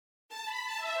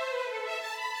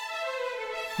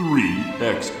Three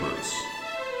experts.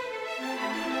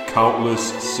 Countless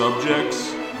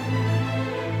subjects.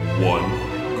 One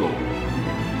goal.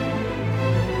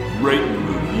 Rate and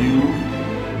review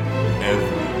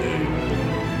everything.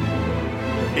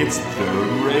 It's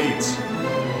Third Rate.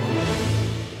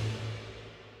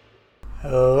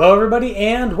 Hello everybody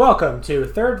and welcome to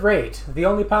Third Rate, the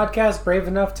only podcast brave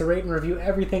enough to rate and review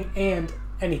everything and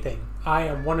anything. I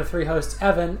am one of three hosts,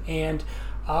 Evan, and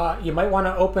you might want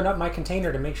to open up my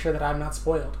container to make sure that I'm not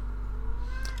spoiled.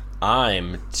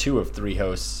 I'm two of three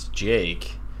hosts,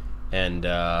 Jake, and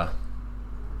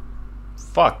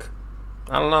fuck,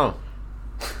 I don't know.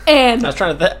 And I was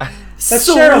trying to think. That's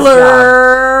Cheryl's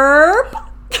job.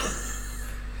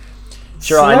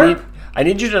 Cheryl, I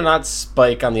need you to not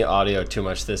spike on the audio too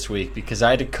much this week because I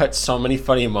had to cut so many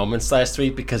funny moments last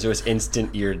week because it was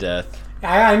instant ear death.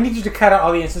 I need you to cut out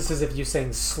all the instances of you saying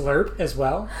slurp as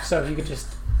well, so if you could just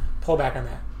pull back on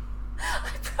that. I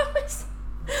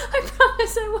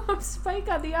promise I won't spike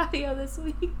on the audio this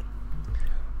week.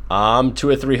 I'm two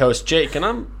of three host Jake, and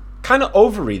I'm kind of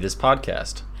ovary this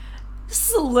podcast.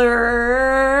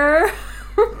 Slurp.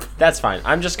 That's fine.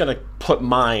 I'm just gonna put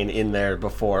mine in there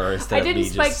before instead I of me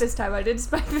didn't spike just... this time. I did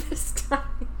spike this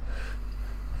time.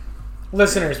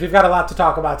 Listeners, we've got a lot to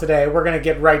talk about today. We're going to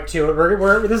get right to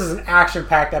it. This is an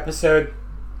action-packed episode.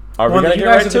 Are we going to get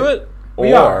right to it?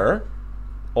 We are.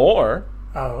 Or...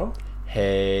 Oh.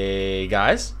 Hey,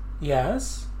 guys.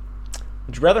 Yes?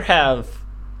 Would you rather have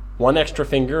one extra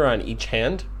finger on each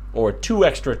hand or two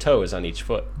extra toes on each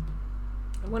foot?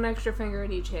 One extra finger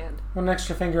in each hand. One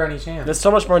extra finger on each hand. That's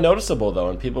so much more noticeable, though,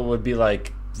 and people would be,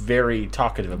 like, very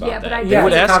talkative about that. But I They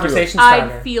would it's a ask conversation you,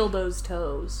 starter. I feel those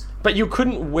toes. but you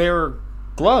couldn't wear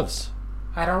gloves.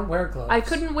 I don't wear gloves. I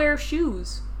couldn't wear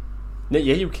shoes. Yeah,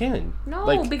 you can. No,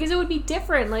 Like, because it would be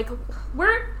different. Like,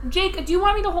 Jake, do you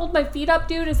want me to hold my feet up,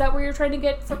 dude? Is that where you're trying to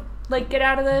get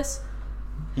out of this?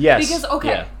 yes. Because, okay,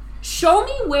 Yeah. show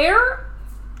me where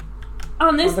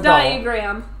on this On the doll.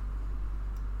 diagram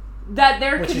that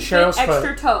there Which could is fit Cheryl's extra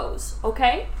foot. toes,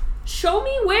 okay? Show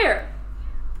me where.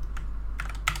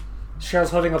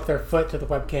 Cheryl's holding up their foot to the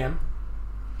webcam,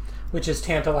 which is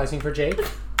tantalizing for Jake.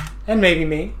 And maybe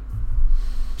me.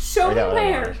 Show me got one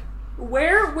where. more.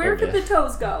 Where could Okay. the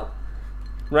toes go?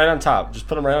 Right on top. Just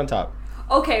put them right on top.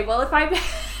 Okay, well, if I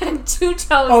had two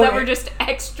toes that were just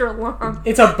extra long.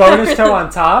 It's a bonus toe on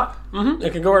top. Mm-hmm.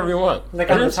 It can go wherever you want. Like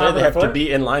I on the didn't top say of they the have to foot?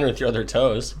 be in line with your other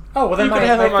toes. Oh, well then You my could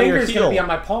have them on your finger's going to be heel. on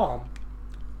my palm.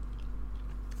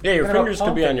 Yeah, your What about fingers could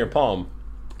palm be on finger? your palm.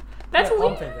 That's Yeah, palm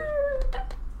weird. finger.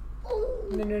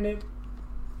 No.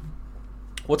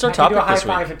 What's our I can do a topic high this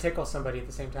five week? and tickle somebody at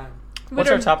the same time. What's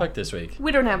our topic this week?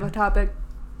 We don't have a topic.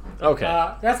 Okay.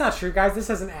 That's not true, guys. This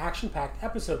is an action-packed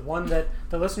episode, one that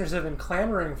the listeners have been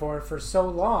clamoring for so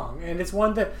long. And it's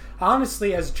one that,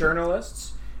 honestly, as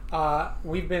journalists,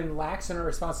 we've been lax in our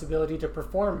responsibility to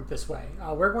perform this way.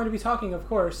 We're going to be talking, of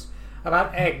course,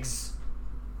 about eggs.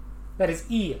 That is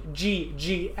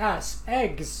E-G-G-S,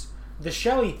 eggs. The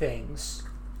shelly things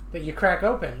that you crack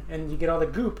open and you get all the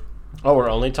goop. Oh, we're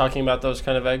only talking about those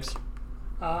kind of eggs?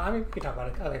 I mean, we can talk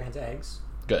about other kinds of eggs.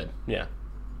 Good, yeah.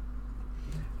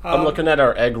 I'm looking at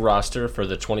our egg roster for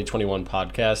the 2021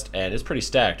 podcast, and it's pretty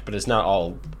stacked, but it's not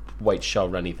all white shell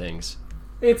runny things.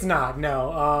 It's not,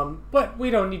 no. But we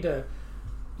don't need to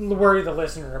worry the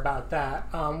listener about that.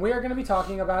 We are going to be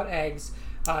talking about eggs.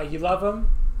 You love them.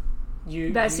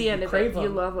 That's the end of crave it. You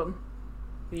them. love them.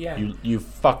 The end. You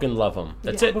fucking love them.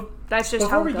 That's it. That's just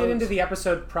Before how we it get goes. into the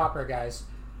episode proper, guys,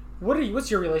 what's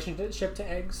your relationship to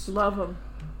eggs? Love them.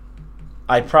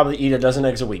 I'd probably eat a dozen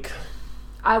eggs a week.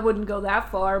 I wouldn't go that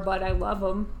far, but I love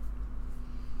them.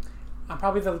 I'm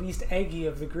probably the least eggy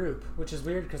of the group, which is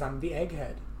weird because I'm the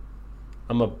egghead.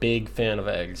 I'm a big fan of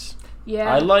eggs.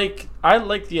 Yeah. I like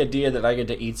the idea that I get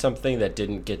to eat something that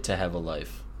didn't get to have a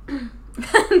life.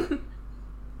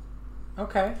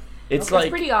 Okay. It's It's like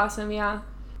pretty awesome, yeah.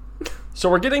 so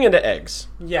we're getting into eggs.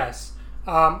 Yes.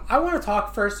 I want to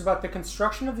talk first about the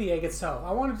construction of the egg itself.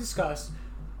 I want to discuss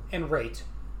and rate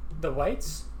the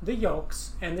whites, the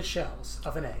yolks, and the shells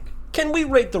of an egg. Can we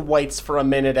rate the whites for a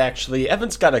minute, actually?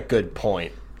 Evan's got a good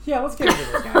point. Yeah, let's get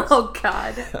into this, guys. Oh,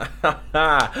 God.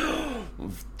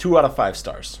 2 out of 5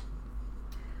 stars.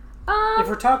 If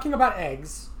we're talking about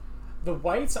eggs, the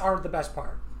whites are the best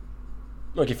part.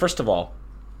 Okay, first of all,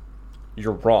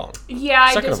 you're wrong. Yeah,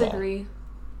 I Second of all. disagree.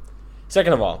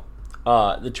 Second of all,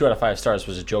 the 2 out of 5 stars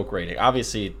was a joke rating.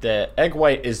 Obviously, the egg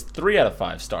white is 3 out of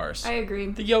 5 stars. I agree.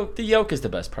 The yolk is the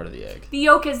best part of the egg. The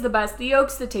yolk is the best. The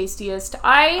yolk's the tastiest.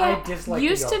 I dislike the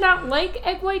used to yolk. not like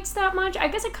egg whites that much. I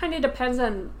guess it kind of depends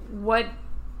on what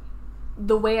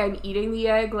the way I'm eating the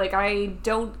egg. Like, I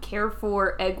don't care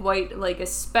for egg white, like,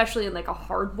 especially in, like, a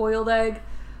hard-boiled egg.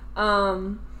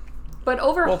 But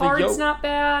over hard's not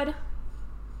bad.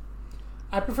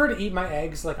 I prefer to eat my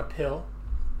eggs like a pill,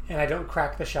 and I don't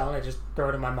crack the shell, and I just throw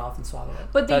it in my mouth and swallow it.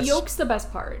 But the yolk's the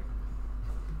best part.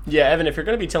 Yeah, Evan, if you're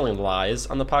going to be telling lies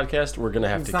on the podcast, we're going to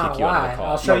have to kick you out of the call.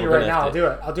 I'll show you right now. I'll do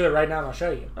it. I'll do it right now, and I'll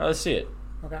show you. Let's see it.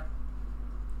 Okay.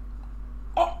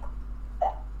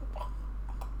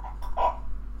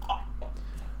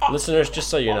 Listeners, just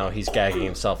so you know, he's gagging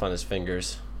himself on his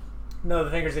fingers. No,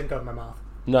 the fingers didn't go in my mouth.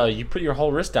 No, you put your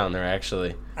whole wrist down there,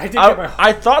 actually.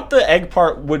 I thought the egg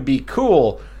part would be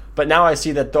cool, but now I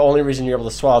see that the only reason you're able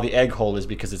to swallow the egg whole is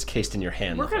because it's cased in your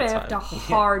hand. We're going to have to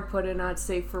hard put a not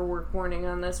safe for work warning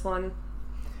on this one.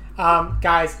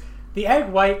 Guys, the egg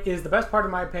white is the best part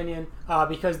in my opinion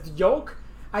because the yolk,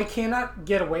 I cannot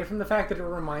get away from the fact that it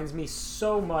reminds me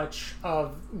so much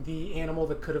of the animal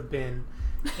that could have been.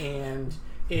 And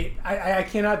I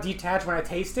cannot detach when I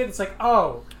taste it. It's like,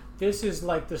 oh, this is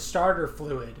like the starter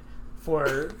fluid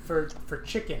for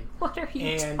chicken. What are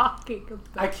you talking about?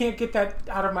 I can't get that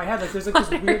out of my head. Like there's like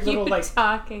this weird little like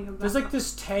talking about? There's like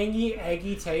this tangy,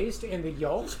 eggy taste in the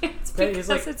yolk. It's because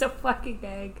it's a fucking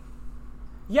egg.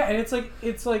 Yeah, and it's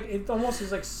like it almost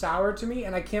is like sour to me,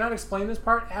 and I cannot explain this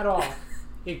part at all.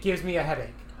 It gives me a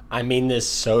headache. I mean this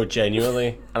so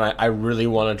genuinely, and I really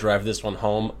want to drive this one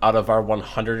home. Out of our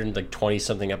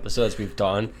 120-something episodes we've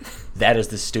done, that is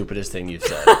the stupidest thing you've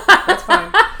said. That's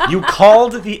fine. You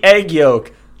called the egg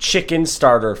yolk chicken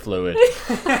starter fluid.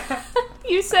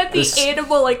 You said the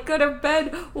animal I could have been.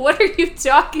 What are you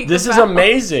talking about? This is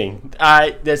amazing.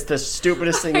 That's the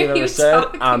stupidest thing you've ever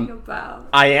said. About?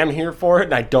 I am here for it,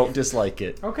 and I don't dislike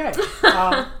it. Okay.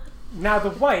 Now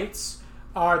the whites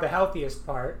are the healthiest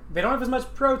part. They don't have as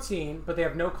much protein, but they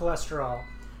have no cholesterol.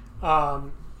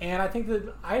 And I think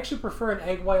that I actually prefer an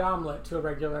egg white omelet to a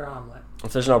regular omelet.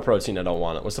 If there's no protein, I don't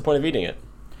want it. What's the point of eating it?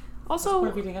 Also, what's the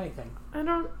point of eating anything? I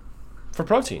don't... For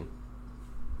protein.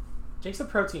 Jake's a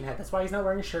protein head. That's why he's not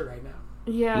wearing a shirt right now.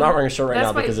 Yeah. I'm not wearing a shirt right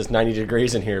now because it's 90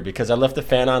 degrees in here because I left the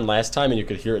fan on last time and you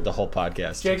could hear it the whole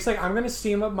podcast. Jake's like, I'm going to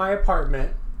steam up my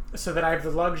apartment so that I have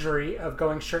the luxury of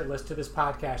going shirtless to this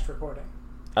podcast recording.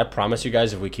 I promise you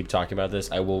guys, if we keep talking about this,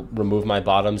 I will remove my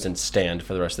bottoms and stand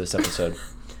for the rest of this episode.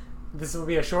 This will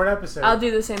be a short episode. I'll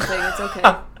do the same thing. It's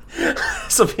okay.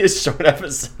 This will be a short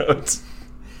episode.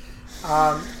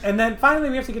 And then finally,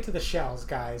 we have to get to the shells,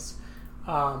 guys.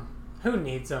 Who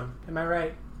needs them? Am I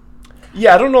right?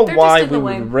 Yeah, I don't know why we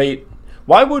would rate.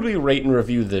 Why would we rate and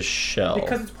review this shell?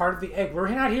 Because it's part of the egg. We're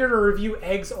not here to review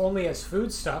eggs only as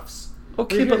foodstuffs.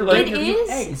 Okay, but like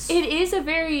it is a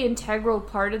very integral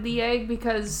part of the egg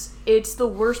because it's the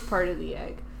worst part of the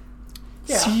egg.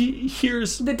 Yeah. See,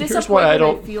 here's disappointment why I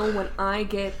don't feel when I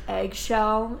get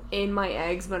eggshell in my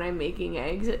eggs when I'm making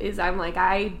eggs is I'm like,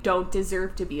 I don't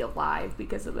deserve to be alive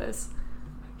because of this.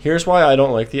 Here's why I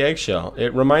don't like the eggshell.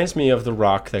 It reminds me of the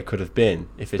rock that could have been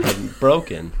if it hadn't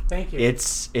broken. Thank you.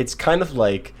 It's kind of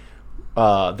like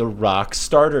the rock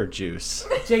starter juice.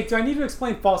 Jake, do I need to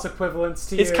explain false equivalence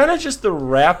to you? It's kind of just the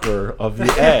wrapper of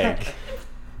the egg.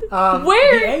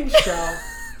 Where? The eggshell.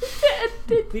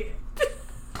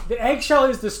 The eggshell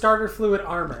is the starter fluid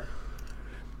armor.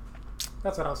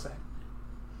 That's what I'll say.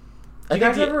 Do you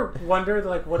guys ever wonder,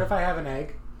 like, what if I have an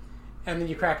egg, and then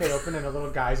you crack it open and a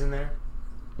little guy's in there?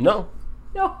 No.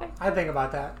 No. I think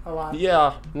about that a lot.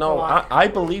 Yeah, no, I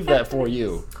believe that for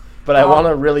you. But I want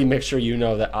to really make sure you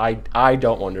know that I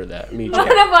don't wonder that. Me, Jake. One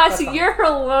of us, you're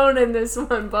alone in this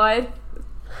one, bud.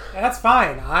 That's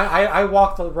fine. I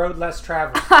walk the road less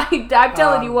traveled. I'm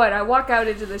telling you what, I walk out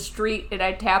into the street and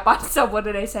I tap on someone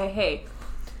and I say, hey,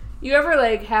 you ever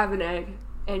like have an egg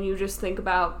and you just think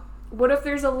about, what if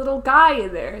there's a little guy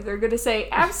in there? They're going to say,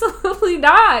 absolutely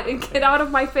not, and get out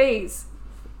of my face.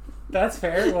 That's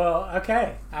fair. Well,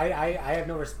 okay. I have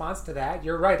no response to that.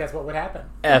 You're right. That's what would happen.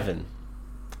 Evan,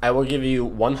 I will give you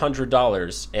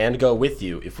 $100 and go with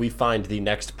you if we find the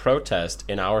next protest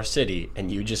in our city and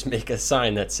you just make a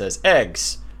sign that says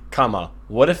eggs, comma,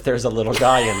 what if there's a little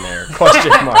guy in there,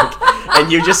 question mark,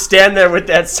 and you just stand there with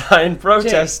that sign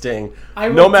protesting,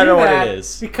 Jake, no matter what it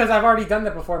is. Because I've already done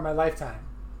that before in my lifetime.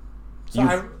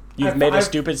 So you've made a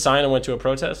stupid sign and went to a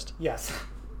protest? Yes.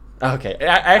 Okay.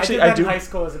 I did that in high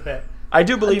school as a bit. I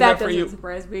do believe that for you. That doesn't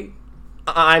surprise me.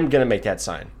 I'm going to make that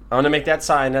sign. I'm going to make that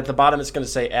sign. At the bottom, it's going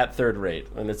to say at third rate,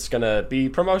 and it's going to be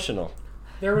promotional.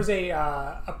 There was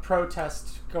a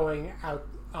protest going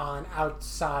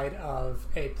outside of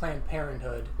a Planned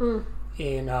Parenthood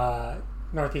in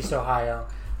Northeast Ohio.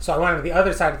 So I went to the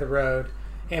other side of the road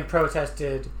and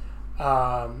protested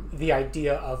the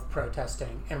idea of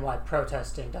protesting and why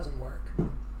protesting doesn't work.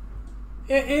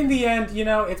 In the end,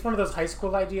 it's one of those high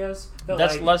school ideas.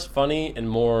 That's less funny and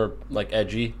more like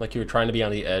edgy. Like you were trying to be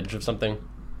on the edge of something.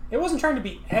 It wasn't trying to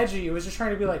be edgy. It was just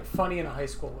trying to be like funny in a high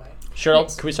school way. Cheryl,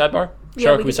 Yes. can we sidebar? Yeah,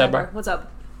 Cheryl, we can we can sidebar? What's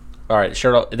up? All right,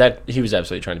 Cheryl. He was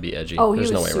absolutely trying to be edgy. Oh, he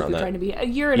There's was no way super around that. trying to be.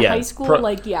 You're in Yeah, high school,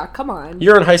 come on.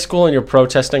 You're in high school and you're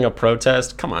protesting a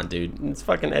protest. Come on, dude. It's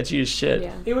fucking edgy as shit.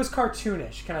 Yeah. It was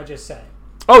cartoonish, can I just say?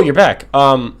 Oh, you're back.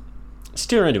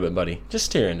 Steer into it, buddy. Just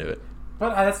steer into it.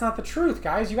 But that's not the truth,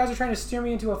 guys. You guys are trying to steer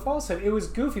me into a falsehood. It was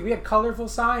goofy. We had colorful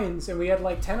signs, and we had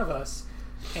like 10 of us,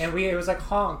 and it was like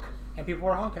honk, and people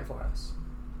were honking for us.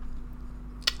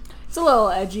 It's a little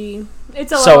edgy.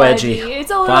 It's a So little edgy.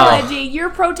 It's a little Wow. edgy. You're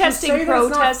protesting Just say that it's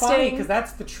not funny, protesting. because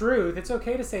that's the truth. It's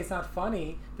okay to say it's not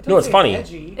funny. But don't No, it's say funny.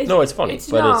 edgy. No, it's funny,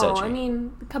 but it's edgy. I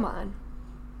mean, come on.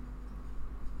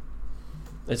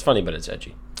 It's funny, but it's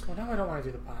edgy. Well, now I don't want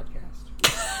to do the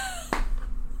podcast.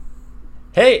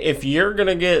 Hey, if you're going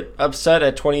to get upset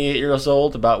at 28 years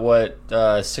old about what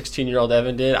 16-year-old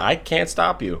Evan did, I can't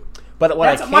stop you. But what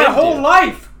That's I can my whole do,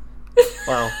 life!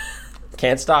 well,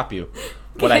 can't stop you.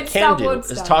 What I Can't can stop, do won't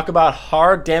is stop. talk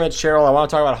about damn it, Cheryl, I want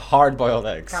to talk about hard-boiled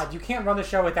eggs. God, you can't run the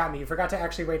show without me. You forgot to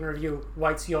actually rate and review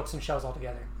whites, yolks, and shells all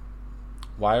together.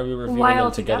 Why are we reviewing Why them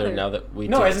all together together? now that we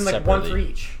No, did as it in like separately? one for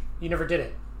each. You never did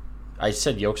it. I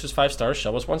said yolks was 5 stars,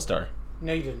 shell was 1 star.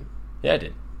 No, you didn't. Yeah, I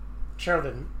did. Cheryl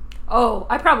didn't. Oh,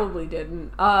 I probably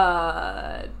didn't.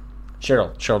 Cheryl,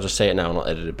 just say it now and I'll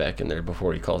edit it back in there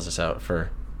before he calls us out for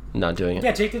not doing it.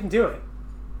 Yeah, Jake didn't do it.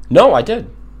 No, I did.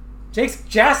 Jake's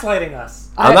gaslighting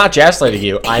us. I'm not gaslighting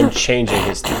you. I'm changing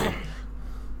his theory.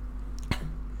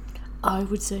 I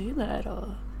would say that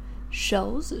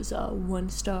shells is 1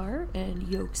 star and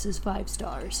yolks is 5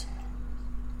 stars.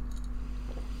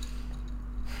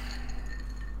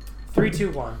 3,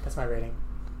 2, 1. That's my rating.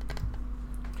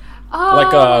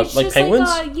 Oh, it's like just penguins?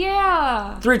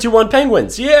 Yeah. 3, 2, 1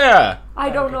 penguins. Yeah. I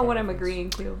don't know Okay, what I'm penguins. agreeing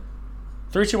to.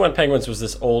 3, 2, 1 penguins was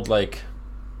this old like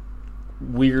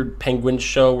weird penguin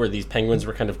show where these penguins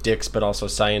were kind of dicks but also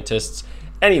scientists.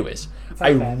 Anyways, not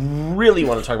I bad. really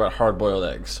want to talk about hard-boiled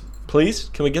eggs. Please,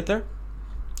 can we get there?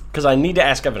 Because I need to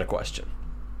ask Evan a question.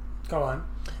 Go on.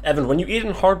 Evan, when you eat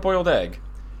a hard-boiled egg,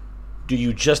 do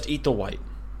you just eat the white?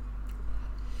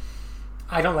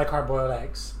 I don't like hard-boiled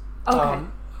eggs. Okay.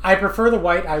 I prefer the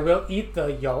white. I will eat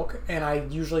the yolk, and I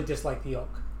usually dislike the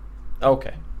yolk.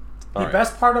 Okay. All The right.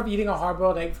 best part of eating a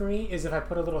hard-boiled egg for me is if I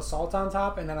put a little salt on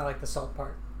top, and then I like the salt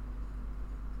part.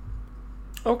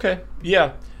 Okay.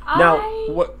 Yeah. Now, I-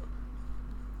 what?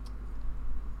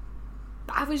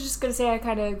 I was just gonna say I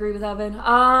kind of agree with Evan.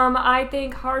 I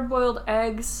think hard-boiled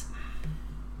eggs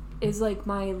is like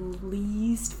my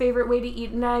least favorite way to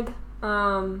eat an egg.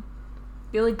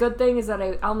 The only good thing is that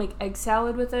I'll make egg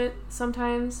salad with it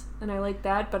sometimes, and I like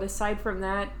that. But aside from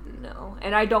that, no.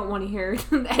 And I don't want to hear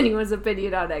anyone's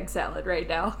opinion on egg salad right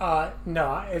now.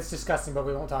 No, it's disgusting, but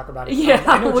we won't talk about it. Yeah,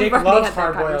 I know we've Jake already loves had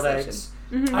that hard-boiled conversation. eggs.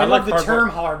 I I like love the term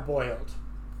hard-boiled.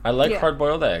 I like Yeah.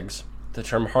 hard-boiled eggs. The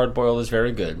term hard-boiled is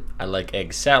very good. I like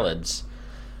egg salads.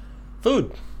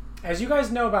 Food. As you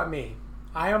guys know about me,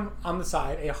 I am, on the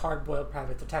side, a hard-boiled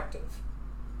private detective.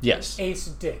 Yes. Ace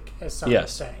Dick, as some Yes. would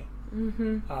say.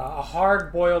 A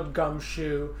hard-boiled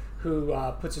gumshoe who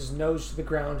puts his nose to the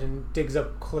ground and digs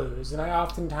up clues. And I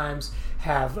oftentimes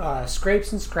have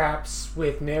scrapes and scraps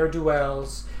with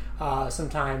ne'er-do-wells,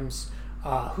 sometimes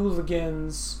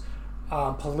hooligans,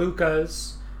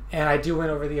 palookas, and I do win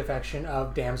over the affection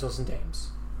of damsels and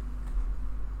dames.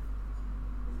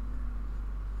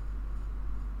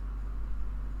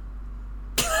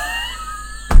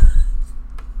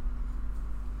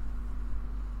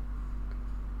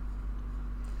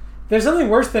 There's something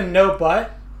worse than no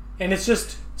but, and it's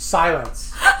just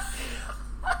silence.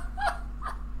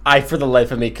 I, for the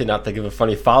life of me, could not think of a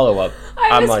funny follow-up. I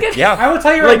I'm was like, gonna- yeah. I will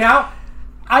tell you Like, right now,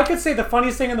 I could say the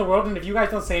funniest thing in the world, and if you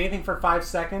guys don't say anything for 5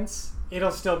 seconds,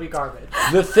 it'll still be garbage.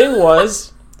 The thing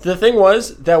was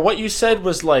that what you said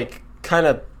was like kind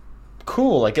of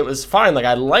cool. Like it was fine. Like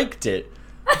I liked it.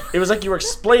 It was like you were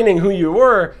explaining who you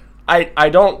were. I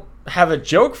don't have a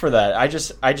joke for that. I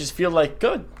just feel like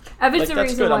good. Evan's Like, the that's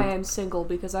reason good. why I'm- I'm single,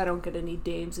 because I don't get any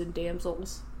dames and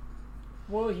damsels.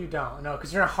 Well, you don't. No,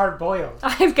 because you're hard-boiled.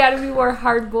 I've got to be more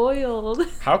hard-boiled.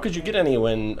 How could you get any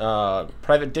when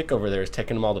Private Dick over there is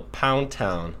taking them all to Pound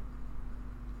Town?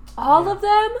 All of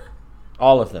them?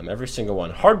 All of them, every single one.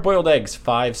 Hard-boiled eggs,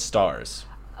 5 stars.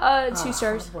 2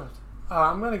 stars. Hard-boiled.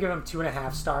 I'm going to give them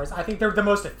 2.5 stars. I think they're the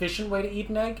most efficient way to eat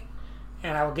an egg,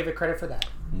 and I will give it credit for that.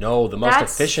 No, the most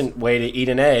That's- efficient way to eat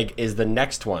an egg is the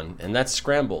next one, and that's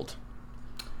scrambled.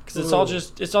 Because it's all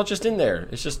Ooh. just in there.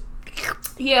 It's just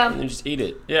Yeah. And you just eat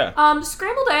it. Yeah.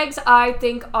 Scrambled eggs, I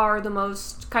think, are the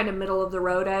most kind of middle of the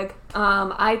road egg.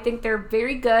 I think they're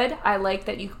very good. I like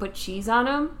that you can put cheese on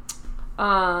them.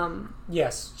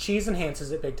 Yes, cheese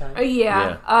enhances it big time.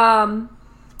 Yeah.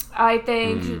 I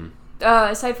think,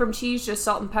 aside from cheese, just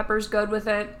salt and pepper's good with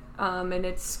it, and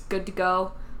it's good to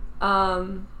go. I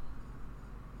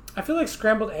feel like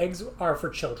scrambled eggs are for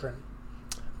children.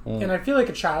 And I feel like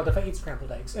a child if I eat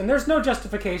scrambled eggs. And there's no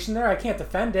justification there. I can't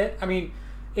defend it. I mean,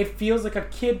 it feels like a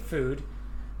kid food,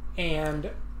 and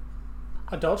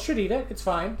adults should eat it. It's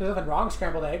fine. There's nothing wrong with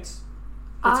scrambled eggs.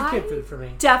 It's a kid food for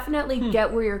me. Definitely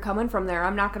get where you're coming from there.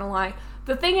 I'm not gonna lie.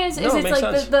 The thing is No, it it's makes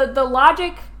like sense. the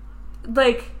logic,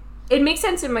 like, it makes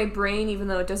sense in my brain, even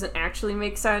though it doesn't actually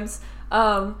make sense.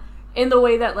 In the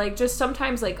way that, like, just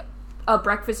sometimes, like, a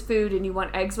breakfast food and you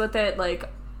want eggs with it, like,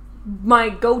 my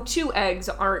go-to eggs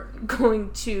aren't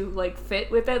going to, like,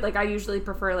 fit with it. Like, I usually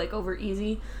prefer, like, over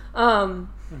easy.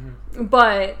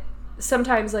 But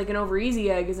sometimes, like, an over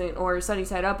easy egg isn't, or a sunny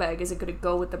side up egg isn't going to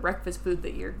go with the breakfast food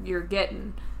that you're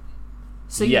getting.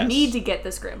 So you Yes. need to get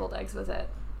the scrambled eggs with it.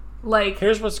 Like,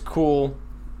 Here's what's cool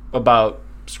about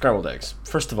scrambled eggs.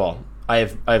 First of all, I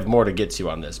have more to get to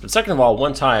on this. But second of all,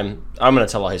 one time, I'm going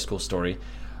to tell a high school story.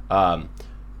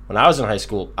 When I was in high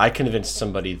school, I convinced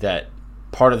somebody that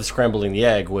part of the scrambling the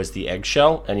egg was the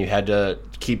eggshell, and you had to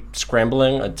keep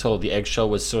scrambling until the eggshell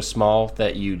was so small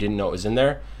that you didn't know it was in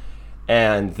there.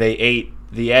 And they ate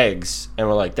the eggs and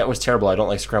were like, that was terrible. I don't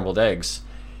like scrambled eggs.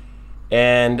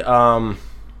 And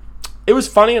it was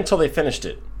funny until they finished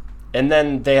it. And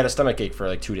then they had a stomachache for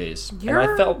like 2 days. You're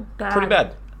and I felt bad. pretty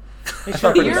bad. Hey,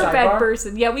 Shark, you're a sidebar? bad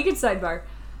person. Yeah, we can sidebar.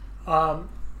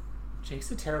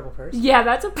 Jake's a terrible person.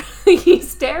 Yeah,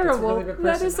 he's terrible. really good That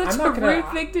person. is such I'm a not gonna- rude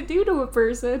thing to do to a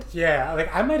person. Yeah,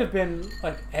 like, I might have been,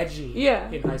 like, edgy Yeah.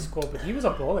 in high school, but he was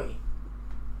a bully.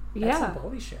 That's Yeah. some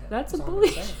bully shit. That's a all I'm bully.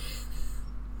 saying.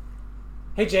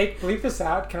 Hey, Jake, bleep this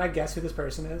out. Can I guess who this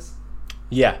person is?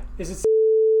 Yeah. Is it...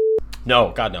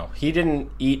 No, God, no. He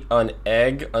didn't eat an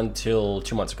egg until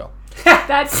 2 months ago.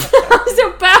 That sounds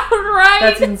about right.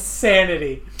 That's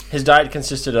insanity. His diet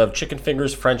consisted of chicken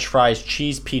fingers, french fries,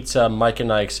 cheese pizza, Mike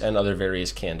and Ike's, and other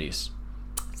various candies.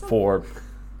 For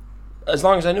as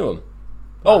long as I knew him.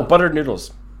 Oh, buttered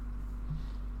noodles.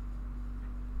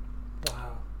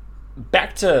 Wow.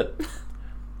 Back to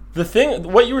the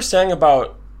thing, what you were saying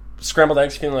about scrambled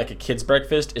eggs feeling like a kid's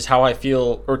breakfast is how I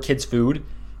feel, or kid's food,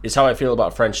 is how I feel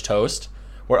about French toast.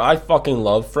 Where I fucking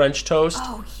love French toast,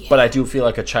 Oh, yeah. but I do feel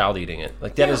like a child eating it.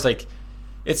 Like, that is like,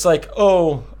 it's like,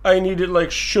 oh, I needed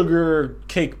like sugar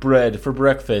cake bread for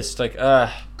breakfast. Like,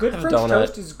 Good have a French donut.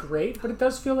 toast is great, but it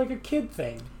does feel like a kid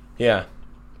thing. Yeah.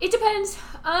 It depends.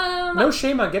 No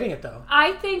shame on getting it, though.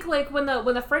 I think, like, when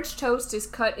the French toast is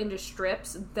cut into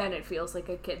strips, then it feels like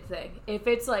a kid thing. If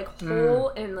it's like whole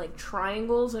and like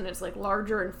triangles and it's like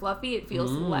larger and fluffy, it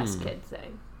feels less kid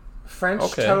thing. French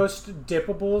Okay. toast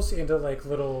dippables into, like,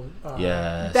 little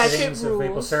Yes. That shit things of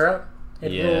maple rules. syrup.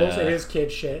 It Yeah. rules. It is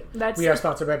kid shit. That's- We are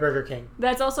sponsored by Burger King.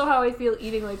 That's also how I feel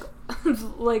eating like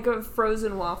like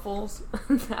frozen waffles.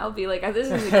 I'll be like, this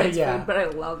isn't a kid's Yeah. food, but I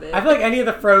love it. I feel like any of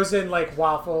the frozen, like,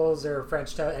 waffles or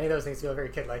French toast, any of those things feel very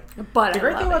kid-like. But The I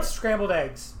great thing love about it. scrambled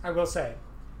eggs, I will say,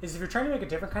 is if you're trying to make a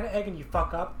different kind of egg and you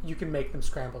fuck up, you can make them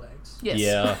scrambled eggs. Yes.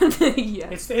 Yeah.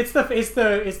 yes. It's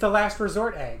the last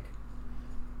resort egg.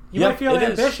 You Yep, might feel it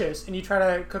is. ambitious and you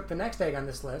try to cook the next egg on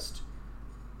this list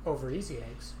over easy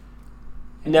eggs.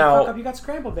 And Now- you fuck up, you got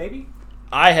scrambled, baby.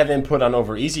 I have input on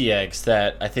over easy eggs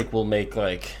that I think will make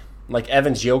like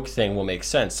Evan's yolk thing will make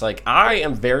sense. Like, I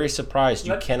am very surprised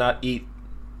you Let- cannot eat.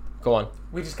 Go on.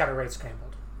 We just got to rate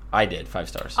scrambled. I did 5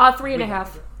 stars.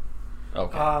 3.5.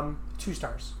 Okay. 2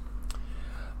 stars.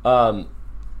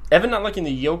 Evan not liking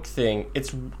the yolk thing,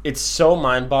 it's so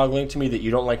mind-boggling to me that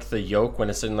you don't like the yolk when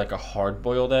it's in like a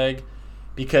hard-boiled egg,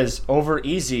 because over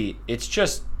easy, it's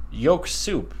just yolk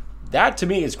soup. That to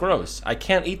me is gross. I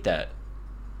can't eat that.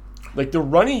 Like, the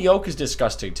runny yolk is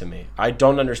disgusting to me. I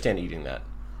don't understand eating that.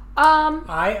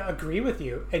 I agree with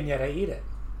you, and yet I eat it.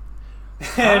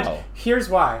 And How? here's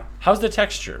why. How's the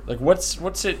texture? Like, what's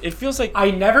it? It feels like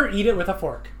I never eat it with a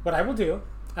fork. What I will do,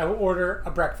 I will order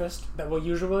a breakfast that will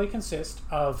usually consist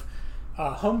of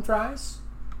home fries,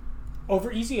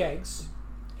 over easy eggs,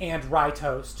 and rye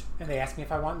toast. And they ask me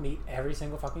if I want meat every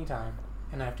single fucking time.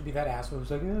 And I have to be that asshole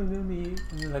who's like, no meat.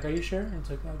 And they're like, are you sure? And it's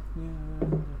like,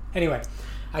 yeah. Anyway,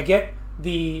 I get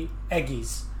the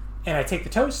eggies, and I take the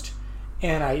toast,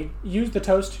 and I use the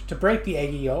toast to break the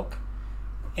eggy yolk,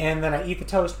 and then I eat the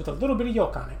toast with a little bit of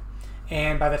yolk on it.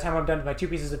 And by the time I'm done with my 2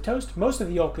 pieces of toast, most of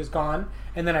the yolk is gone,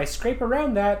 and then I scrape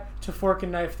around that to fork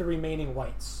and knife the remaining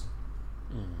whites.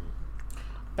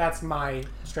 That's my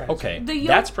strategy. Okay, The yolk-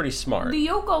 that's pretty smart. The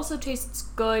yolk also tastes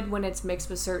good when it's mixed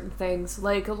with certain things.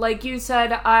 Like you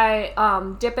said, I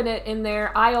dipping it in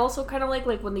there. I also kind of like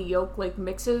when the yolk like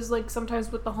mixes like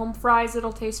sometimes with the home fries,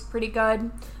 it'll taste pretty good.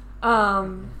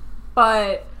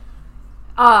 But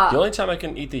The only time I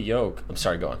can eat the yolk... I'm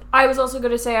sorry, go on. I was also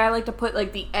gonna say I like to put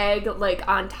like the egg like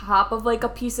on top of like a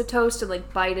piece of toast and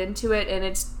like bite into it, and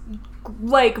it's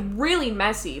like really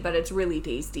messy, but it's really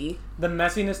tasty. The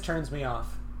messiness turns me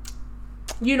off.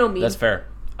 You know me. That's fair.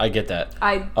 I get that.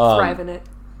 I thrive in it.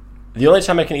 The only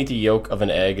time I can eat the yolk of an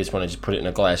egg is when I just put it in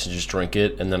a glass and just drink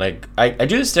it. And then I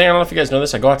do this thing, I don't know if you guys know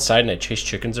this, I go outside and I chase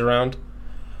chickens around.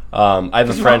 I have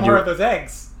a You want friend more who... of those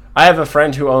eggs. I have a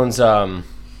friend who owns a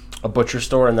butcher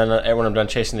store, and then when I'm done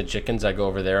chasing the chickens, I go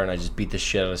over there and I just beat the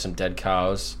shit out of some dead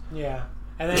cows. Yeah.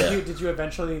 And then Yeah. did you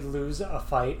eventually lose a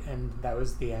fight and that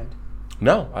was the end?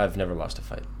 No, I've never lost a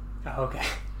fight. Oh, okay.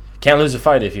 Can't lose a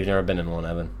fight if you've never been in one,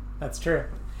 Evan. That's true.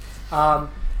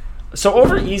 So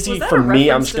over easy Was that for a me,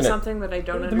 I'm reference just to gonna... something that I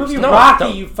don't The movie understand? Rocky, no,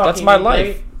 you fucking that's my life.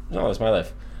 idiot. No, that's my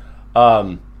life.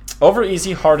 Over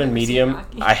easy, hard, and medium,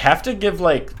 Rocky. I have to give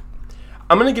I'm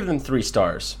gonna give them 3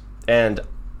 stars, and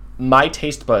my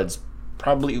taste buds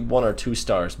probably 1 or 2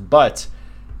 stars, but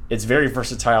it's very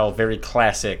versatile, very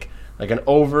classic. Like an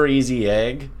over easy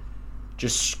egg,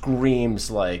 just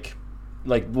screams like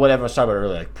whatever I was talking about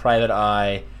earlier, like Private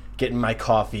Eye, getting my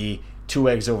coffee, 2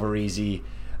 eggs over easy.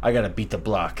 I gotta beat the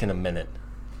block in a minute.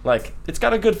 Like it's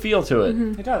got a good feel to it.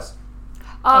 It does.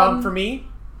 For me,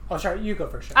 sorry, you go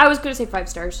first. I was gonna say 5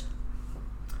 stars.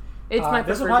 It's my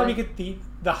This will preferred probably way. get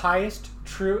the highest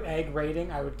true egg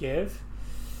rating I would give.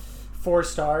 4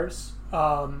 stars.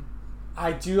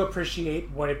 I do appreciate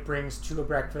what it brings to a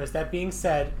breakfast. That being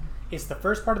said, it's the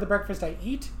first part of the breakfast I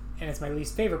eat, and it's my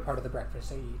least favorite part of the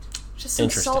breakfast I eat. Just some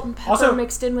Interesting. salt and pepper Also,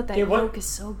 mixed in with that it wa- yolk is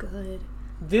so good.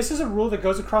 This is a rule that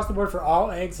goes across the board for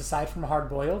all eggs aside from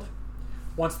hard-boiled.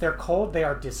 Once they're cold, they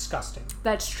are disgusting.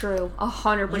 That's true. You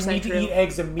 100% need true. to eat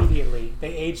eggs immediately.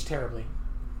 They age terribly.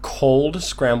 Cold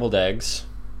scrambled eggs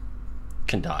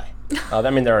can die. I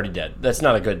mean, they're already dead. That's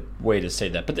not a good way to say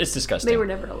that, but it's disgusting. They were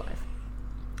never alive.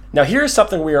 Now, here's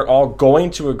something we are all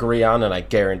going to agree on, and I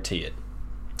guarantee it.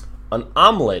 An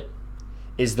omelet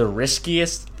is the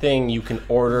riskiest thing you can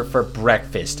order for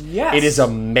breakfast. Yes. It is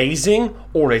amazing,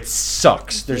 or it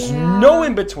sucks. There's Yeah. no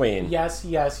in between. Yes,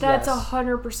 yes, That's yes.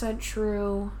 100%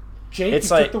 true. Jake, It's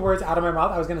you like- took the words out of my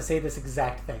mouth. I was going to say this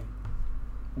exact thing.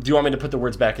 Do you want me to put the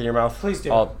words back in your mouth? Please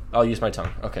do. I'll use my tongue.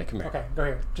 Okay, come here. Okay, go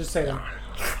here. Just say them.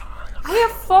 I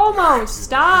have FOMO.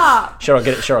 Stop. Cheryl,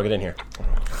 get in here.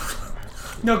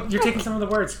 No, you're taking some of the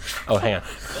words. Oh, hang on.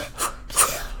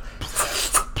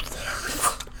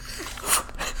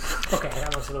 Okay, I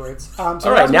got most of the words. So All what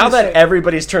right, I was now gonna that say-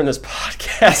 everybody's turned this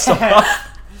podcast off,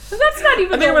 That's not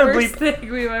even I think the I'm gonna worst bleep-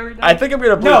 thing we've ever done. I think I'm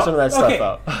going to bleep some of that okay.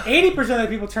 stuff out. 80% of the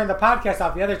people turned the podcast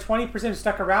off. The other 20% who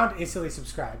stuck around instantly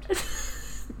subscribed.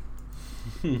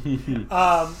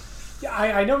 Yeah,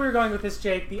 I know where you're going with this,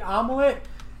 Jake. The omelet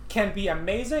can be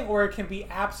amazing or it can be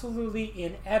absolutely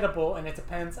inedible, and it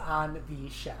depends on the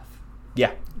chef.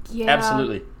 Yeah, Yeah.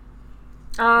 absolutely.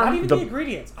 Not even The- the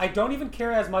ingredients. I don't even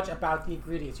care as much about the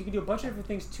ingredients. You can do a bunch of different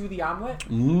things to the omelet,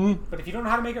 but if you don't know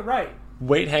how to make it right,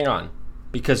 Wait, hang on.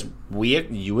 Because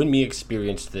you and me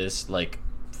experienced this,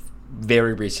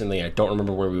 very recently. I don't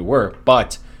remember where we were,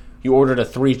 but you ordered a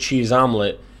 3-cheese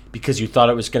omelet because you thought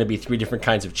it was going to be 3 different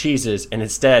kinds of cheeses, and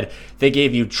instead they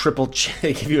gave you a triple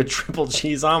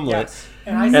cheese omelet. yes.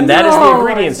 And that is the No.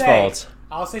 ingredients' fault.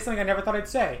 I'll say something I never thought I'd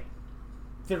say.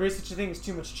 There is such a thing as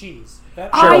too much cheese.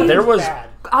 That Cheryl, is there was- bad.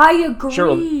 I agree.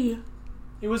 Cheryl,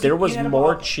 It was There was inedible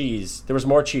more omelet. cheese. There was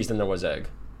more cheese than there was egg.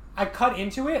 I cut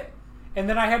into it, and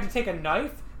then I had to take a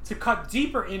knife to cut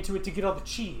deeper into it to get all the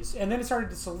cheese, and then it started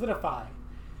to solidify.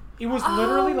 It was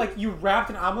literally like you wrapped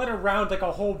an omelet around like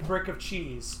a whole brick of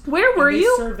cheese. Where were and they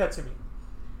you? served that to me.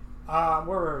 Where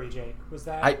were we, Jake? Was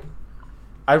that?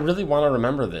 I really want to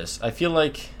remember this. I feel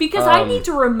like Because I need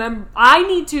to remember. I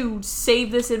need to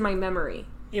save this in my memory.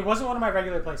 It wasn't one of my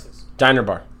regular places. Diner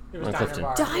Bar. It was on Diner Clifton.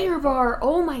 Bar. Diner bar.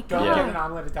 Oh my Don't god. get an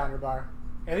omelet at Diner Bar.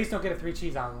 At least don't get a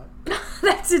 3-cheese omelet.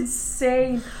 That's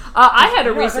insane. I had a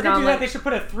You know, if recent they're gonna do that, omelet. they should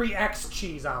put a 3X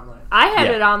cheese omelet. I had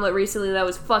Yeah. an omelet recently that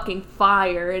was fucking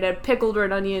fire. It had pickled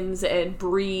red onions and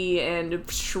brie and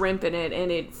shrimp in it,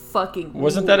 and it fucking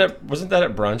Wasn't that at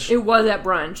brunch? It was at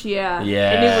brunch, yeah.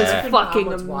 Yeah. And it was Chicken fucking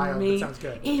omelet's wild. That amazing. sounds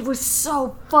good. It was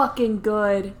so fucking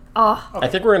good. Oh, I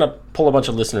think we're gonna pull a bunch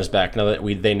of listeners back now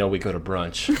that they know we go to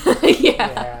brunch. yeah.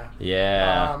 Yeah.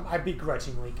 Yeah. I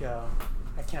begrudgingly go.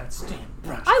 I can't stand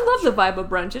brunch. I love the vibe of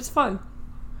brunch. It's fun.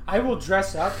 I will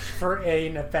dress up for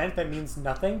an event that means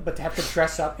nothing, but to have to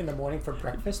dress up in the morning for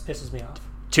breakfast pisses me off.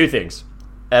 2 things.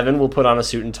 Evan will put on a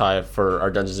suit and tie for our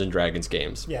Dungeons and Dragons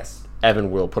games. Yes.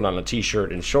 Evan will put on a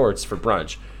t-shirt and shorts for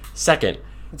brunch. Second,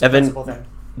 It's a Evan, principal thing.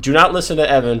 do not listen to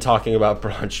Evan talking about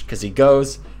brunch because he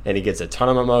goes and he gets a ton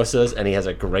of mimosas and he has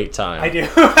a great time. I do.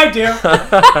 I do.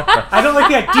 I don't like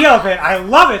the idea of it. I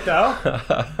love it,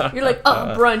 though. You're like,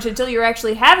 oh, brunch, until you're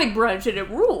actually having brunch and it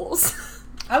rules.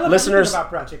 I love Listeners- everything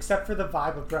about brunch, except for the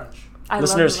vibe of brunch. I love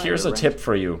Listeners, the here's a brunch. tip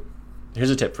for you. Here's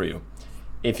a tip for you.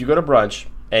 If you go to brunch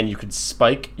and you could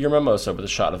spike your mimosa with a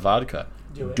shot of vodka,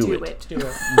 Do it. do Do it. it. Do it.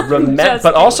 Just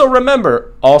But do also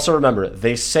remember,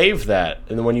 they save that,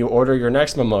 and then when you order your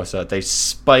next mimosa, they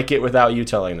spike it without you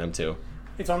telling them to.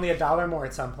 It's only $1 more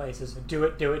at some places. Do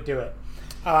it. Do it. Do it.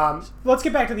 Let's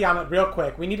get back to the omelet real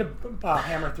quick. We need to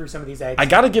hammer through some of these eggs. I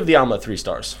gotta give the omelet 3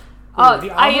 stars. Oh,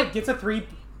 The I omelet gets a 3.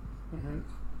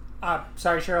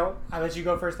 Sorry, Cheryl. I let you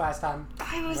go first last time.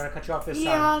 I'm was. going to cut you off this time.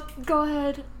 Yeah, go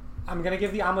ahead. I'm going to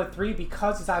give the omelet 3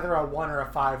 because it's either a 1 or a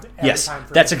 5 every Yes, time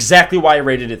for that's me. exactly why I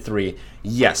rated it 3.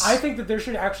 Yes. I think that there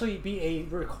should actually be a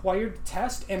required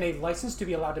test and a license to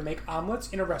be allowed to make omelets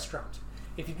in a restaurant.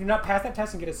 If you do not pass that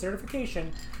test and get a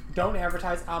certification, don't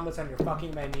advertise omelets on your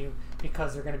fucking menu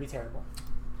because they're going to be terrible.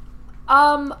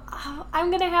 I'm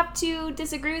gonna have to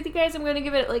disagree with you guys. I'm gonna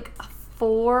give it like a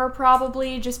 4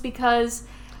 probably, just because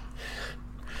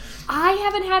I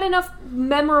haven't had enough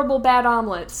memorable bad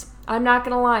omelets. I'm not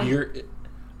gonna lie.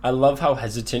 I love how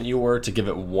hesitant you were to give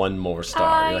it 1 more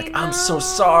star. You're like, I'm so know.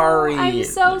 sorry. I'm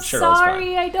so Cheryl, it's sorry.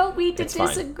 fine. I don't mean to It's fine.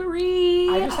 disagree.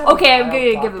 I just had a Okay, I'm wild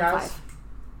gonna thought, give it guys. 5.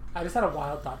 I just had a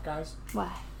wild thought, guys.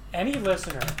 Why? Any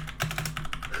listener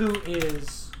who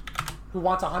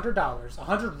wants $100,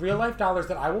 100 real life dollars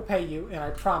that I will pay you, and I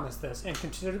promise this, and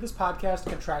consider this podcast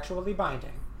contractually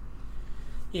binding.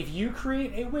 If you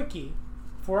create a wiki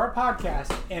for our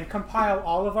podcast and compile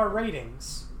all of our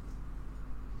ratings,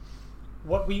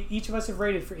 what we each of us have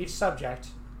rated for each subject,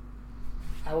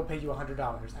 I will pay you $100.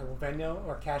 I will Venmo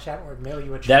or Cash App or mail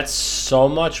you a check. That's so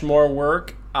much more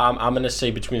work. I'm going to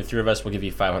say between the 3 of us, we'll give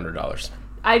you $500.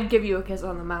 I'd give you a kiss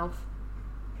on the mouth.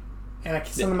 And a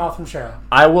kiss on the mouth from Cheryl.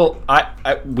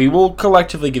 We will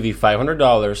collectively give you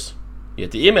 $500. You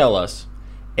have to email us,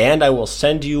 and I will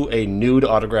send you a nude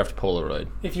autographed Polaroid.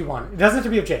 If you want. It doesn't have to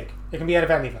be of Jake. It can be out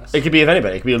of any of us. It could be of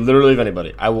anybody. It could be literally of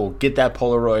anybody. I will get that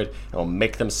Polaroid, and I'll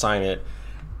make them sign it.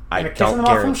 And a kiss on the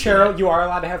mouth from Cheryl, you are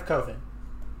allowed to have COVID.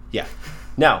 Yeah.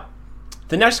 Now,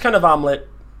 the next kind of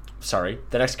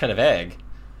egg,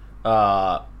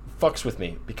 fucks with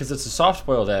me because it's a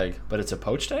soft-boiled egg, but it's a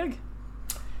poached egg.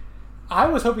 I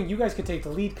was hoping you guys could take the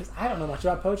lead because I don't know much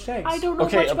about poached eggs. I don't know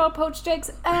Okay, much about poached eggs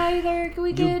either. Can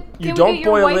we get, you can don't we get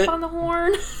your boil wife it. on the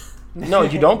horn? No,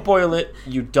 you don't boil it.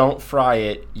 You don't fry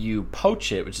it. You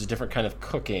poach it, which is a different kind of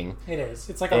cooking. It is.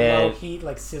 It's like a low And- heat,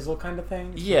 like sizzle kind of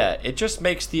thing. Yeah, it just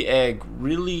makes the egg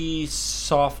really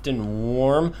soft and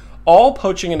warm. All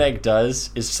poaching an egg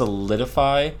does is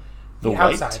solidify the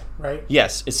white. Outside, right?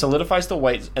 Yes, it solidifies the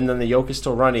white, and then the yolk is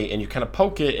still runny, and you kind of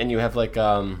poke it, and you have like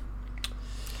a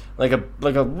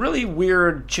really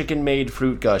weird chicken-made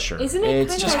fruit gusher. Isn't it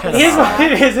It's kinda just like kind It of is odd? what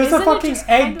it is. It's Isn't a it fucking just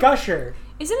egg kind of- gusher.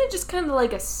 Isn't it just kind of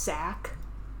like a sack?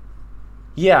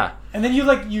 yeah. And then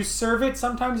you serve it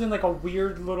sometimes in like a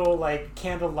weird little like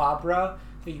candelabra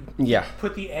that you Yeah.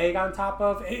 put the egg on top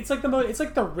of. It's like it's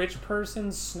like the rich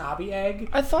person's snobby egg.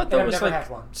 I thought And that I've was never like had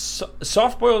one.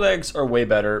 soft-boiled eggs are way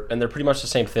better, and they're pretty much the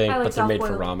same thing, I like but they're made for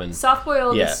soft-boiled. ramen.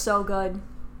 Soft-boiled Yeah. is so good.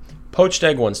 Poached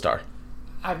egg, 1 star.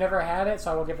 I've never had it,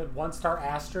 so I will give it 1 star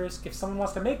asterisk. If someone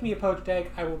wants to make me a poached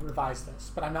egg, I will revise this,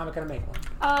 but I'm not going to make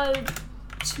one.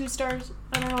 2 stars.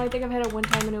 I don't know. I think I've had it one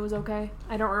time and it was okay.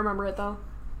 I don't remember it though.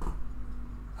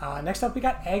 Next up, we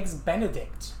got Eggs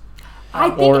Benedict. I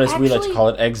think Or as we like to actually- call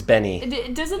it, Eggs Benny.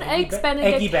 Doesn't Eggy Eggs Be-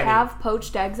 Benedict Eggy Benny. have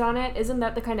poached eggs on it? Isn't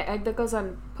that the kind of egg that goes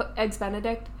on Eggs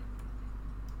Benedict?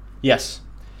 Yes.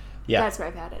 Yeah. That's where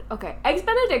I've had it. Okay. Eggs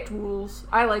Benedict rules.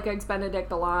 I like Eggs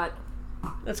Benedict a lot.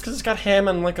 That's because it's got ham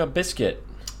and like a biscuit.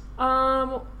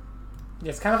 Yeah,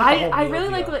 it's kind of like a whole I meal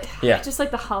really deal. like Yeah. just like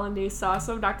the hollandaise sauce.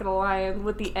 I'm not gonna lie, and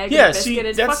with the egg Yeah, and biscuit, see,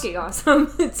 it's that's- fucking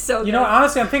awesome. It's so You good. know,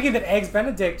 honestly, I'm thinking that Eggs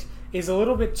Benedict is a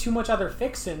little bit too much other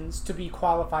fixins to be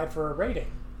qualified for a rating.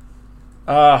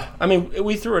 I mean,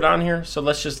 we threw it on here, so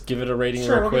let's just give it a rating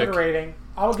Sure, real we'll quick. give it a rating.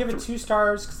 I'll give it 2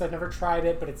 stars because I've never tried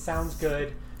it, but it sounds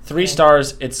good. 3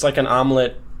 stars. It's like an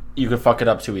omelet. You could fuck it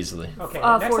up too easily. Okay,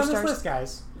 4 next on this stars. list,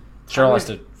 guys. Cheryl has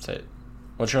to say it.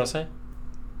 What'd Cheryl say?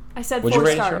 I said Would you 4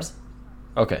 rate it, stars.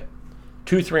 Okay.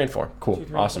 2, 3, and 4. Cool. 2, 3,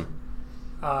 and Awesome.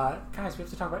 Guys, we have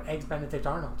to talk about Eggs Benedict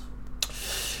Arnold.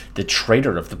 The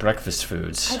traitor of the breakfast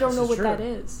foods. I don't know This what is that true.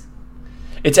 is.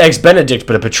 It's Eggs Benedict,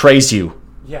 but it betrays you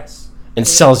Yes. and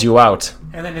sells you out.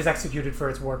 And then is executed for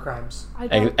its war crimes. I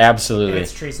don't. And Absolutely.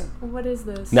 it's treason. What is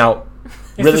this? Now,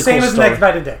 It's really the same cool as story. an Eggs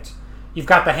Benedict. You've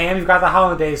got the ham, you've got the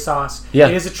hollandaise sauce. Yeah,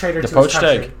 It is a traitor the to its poached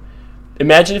country. egg.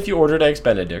 Imagine if you ordered Eggs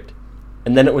Benedict,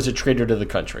 and then it was a traitor to the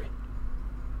country.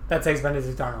 That's Eggs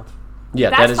Benedict Arnold. Yeah,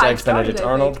 That's that is 5 Eggs Benedict stars,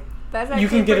 I Arnold. think. That's You actually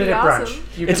can get it pretty at brunch. awesome.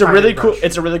 You can It's a find it really at cool. brunch.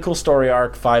 It's a really cool story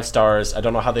arc. 5 stars. I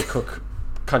don't know how they cook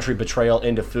country betrayal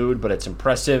into food, but it's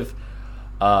impressive.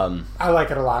 I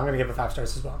like it a lot. I'm going to give it 5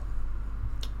 stars as well.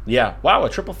 Yeah. Wow. A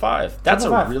 555. That's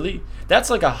 555. That's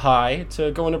like a high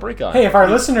to go into break on. Hey, if our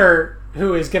listener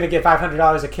who is going to get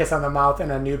 $500 a kiss on the mouth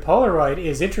and a nude Polaroid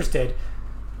is interested,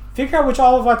 figure out which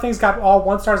all of our things got all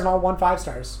 1 stars and all 1 5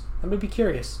 stars. I'm going to be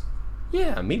curious.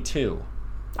 Yeah, me too.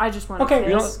 I just want Okay, to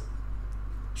you know kiss.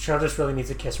 Cheryl just really needs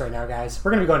a kiss right now, guys.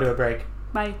 We're going to be going to a break.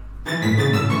 Bye.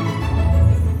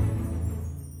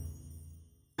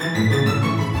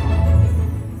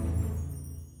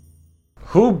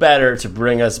 Who better to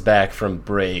bring us back from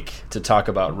break to talk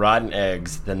about rotten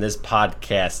eggs than this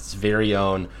podcast's very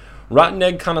own rotten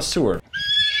egg connoisseur?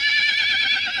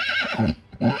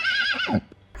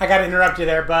 I got to interrupt you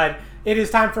there, bud. It is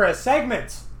time for a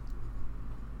segment.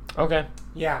 Okay.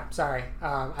 Yeah, sorry.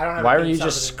 I don't have. Why a were theme you song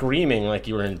just for screaming like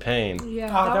you were in pain? Yeah.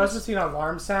 this. That was just an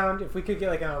alarm sound. If we could get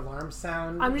like an alarm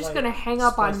sound. I'm just like, gonna hang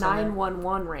up on spliced in there.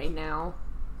 911 right now.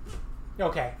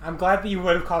 Okay, I'm glad that you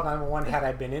would have called 911 had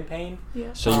I been in pain.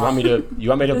 Yeah. So you want me to? You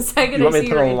want me to? The second you want I me see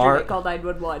to put your an injury, alarm? call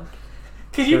 911.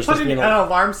 Could you There's put supposed an to be an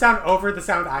alarm sound over the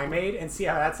sound I made and see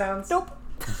how that sounds? Nope.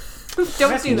 I'm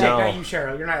Don't asking do Jake, that. No. not you,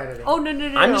 Cheryl. You're not editing. Oh no!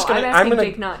 I'm just gonna- I'm I'm asking gonna-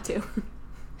 Jake not to.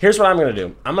 Here's what I'm gonna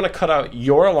do. I'm gonna cut out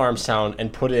your alarm sound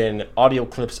and put in audio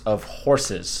clips of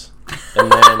horses,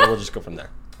 and then we'll just go from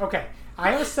there. Okay,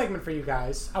 I have a segment for you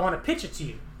guys. I want to pitch it to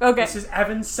you. Okay. This is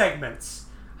Evan's segments.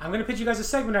 I'm going to pitch you guys a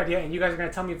segment idea, and you guys are going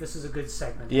to tell me if this is a good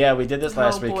segment. Yeah, we did this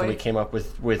last week, boy. and we came up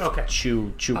with Okay.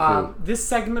 Chew Crew. This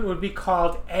segment would be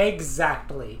called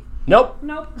Exactly. Nope.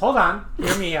 Nope. Hold on.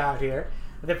 Hear me out here.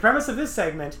 The premise of this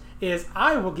segment is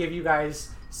I will give you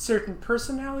guys certain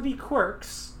personality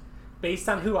quirks based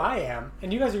on who I am,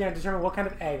 and you guys are going to determine what kind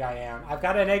of egg I am. I've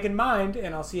got an egg in mind,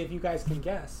 and I'll see if you guys can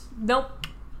guess. Nope.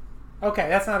 Okay,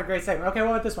 that's not a great segment. Okay, what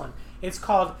about this one? It's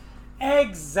called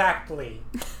Exactly.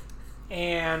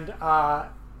 And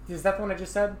is that the one I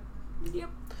just said? Yep.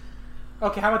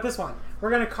 Okay, how about this one? We're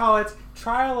going to call it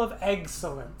Trial of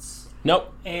Excellence.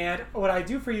 Nope. And what I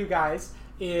do for you guys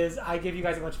is I give you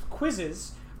guys a bunch of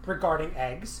quizzes regarding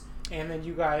eggs, and then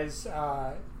you guys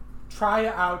try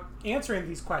out answering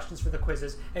these questions for the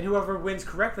quizzes, and whoever wins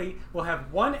correctly will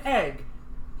have 1 egg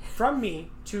from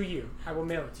me to you. I will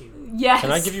mail it to you. Yes.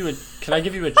 Can I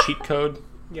give you a cheat code?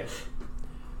 Yes.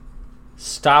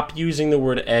 Stop using the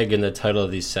word egg in the title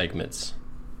of these segments.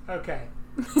 Okay.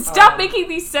 Stop making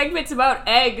these segments about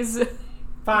eggs.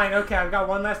 Fine, okay, I've got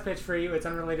one last pitch for you. It's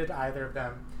unrelated to either of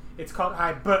them. It's called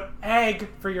I But Egg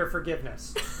for Your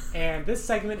Forgiveness. And this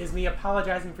segment is me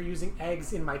apologizing for using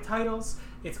eggs in my titles.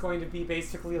 It's going to be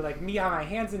basically like me on my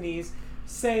hands and knees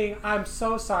saying, I'm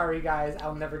so sorry, guys,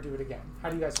 I'll never do it again. How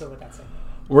do you guys feel with that segment?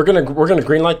 We're gonna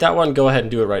greenlight that one. Go ahead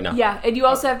and do it right now. Yeah, and you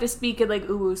also have to speak in like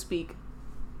uwu speak.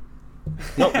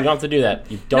 Nope, you don't have to do that.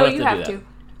 You don't No, have you to have do that. to.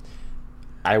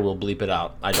 I will bleep it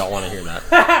out. I don't want to hear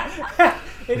that.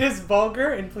 It is vulgar,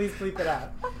 and please bleep it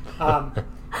out.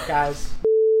 Guys.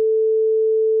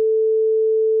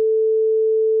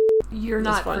 You're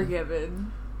That's not fine.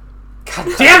 forgiven. God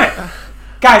damn it!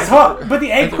 Guys, hold. But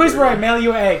the egg quiz where I mail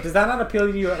you an egg, does that not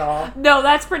appeal to you at all? No,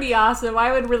 that's pretty awesome.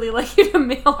 I would really like you to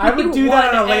mail I me would do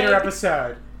that on a one later egg.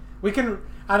 episode. We can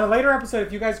on a later episode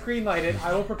if you guys greenlight it.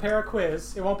 I will prepare a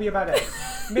quiz. It won't be about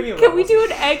eggs. Maybe a Can little. we do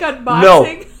an egg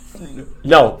unboxing?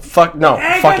 No, fuck no.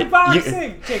 egg Fuck it.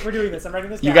 unboxing? Jake, we're doing this. I'm writing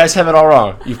this down. You guys have it all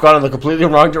wrong. You've gone in the completely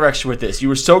wrong direction with this. You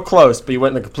were so close, but you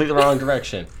went in the completely wrong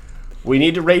direction. We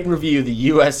need to rate and review the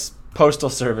U.S. Postal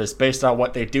Service based on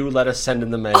what they do let us send in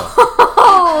the mail.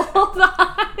 Oh, hold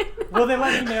on. Will they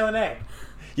let me mail an egg?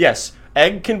 Yes,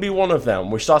 egg can be one of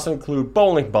them, which also include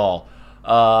bowling ball,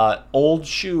 old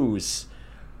shoes,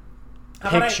 How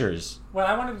about pictures. What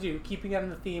I wanted to do, keeping it on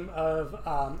the theme of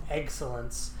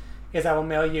excellence, is I will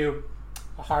mail you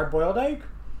a hard-boiled egg,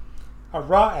 a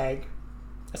raw egg,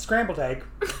 a scrambled egg,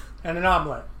 and an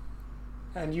omelet.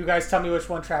 And you guys tell me which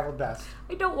one traveled best.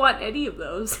 I don't want any of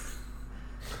those.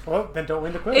 Well, then don't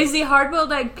win the quiz. Is the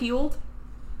hard-boiled egg peeled?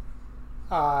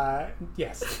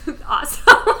 Yes.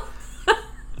 Awesome.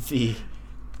 The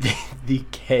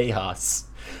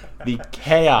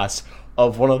chaos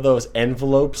of one of those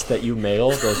envelopes that you mail,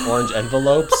 those orange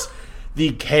envelopes,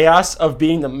 the chaos of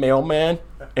being the mailman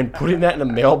and putting that in a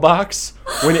mailbox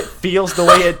when it feels the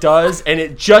way it does and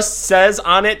it just says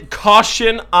on it,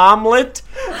 caution omelet,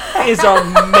 is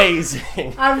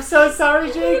amazing. I'm so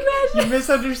sorry, Jake. You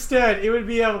misunderstood. It would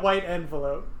be a white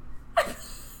envelope.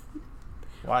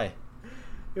 Why?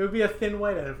 It would be a thin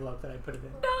white envelope that I put it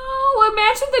in. No,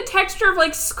 imagine the texture of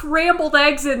like scrambled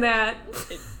eggs in that.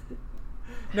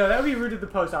 No, that would be rude to the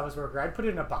post office worker. I'd put it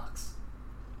in a box.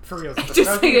 For real.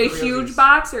 Just like a huge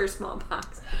box or a small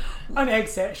box? An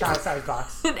egg-sized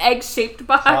box. An egg-shaped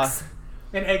box?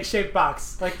 An egg-shaped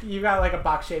box. Like, you got like a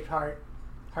box-shaped heart.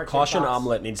 Caution box.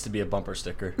 omelet needs to be a bumper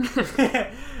sticker.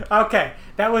 Okay,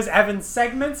 that was Evan's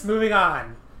segments. Moving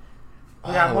on.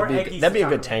 We got more eggy that'd be a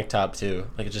stuff. good tank top too.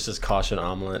 Like it just says caution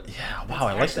omelet. Yeah, wow,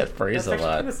 I like that phrase a That's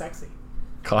lot. kind of sexy.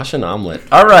 Caution omelet.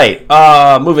 All right,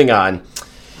 moving on.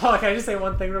 Oh, can I just say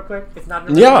one thing real quick? It's not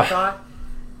an Yeah. thought.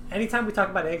 Anytime we talk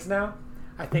about eggs now,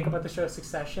 I think about the show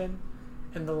Succession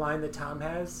and the line that Tom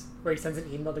has where he sends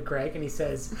an email to Greg and he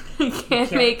says, You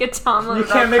can't make a Tomlin "You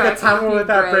without can't make a cracking Tomlin few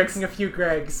without Gregs." breaking a few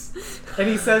Gregs." And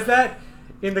he says that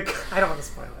in the... I don't want to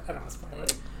spoil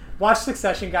it. Watch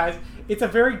Succession, guys. It's a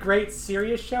very great,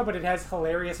 serious show, but it has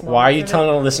hilarious moments. Why are you in it. telling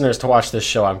the listeners to watch this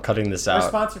show? I'm cutting this We're out.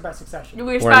 sponsored by Succession.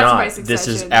 We're We're sponsored by not. Succession. This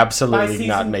is By absolutely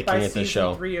not season- making by it the season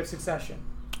show. 3 of Succession.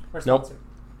 We're Nope.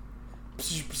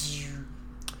 sponsored.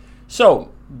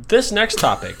 So, this next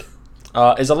topic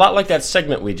is a lot like that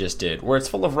segment we just did, where it's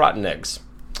full of rotten eggs.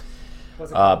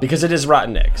 What's it Because it is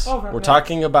rotten eggs. Oh, rotten we're eggs.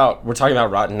 talking about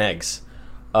rotten eggs.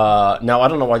 Now I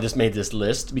don't know why I just made this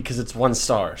list because it's 1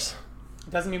 stars.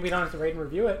 Doesn't mean we don't have to rate and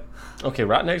review it. Okay,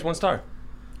 rotten eggs 1 star.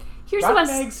 Here's Rotten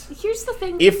the eggs. Here's the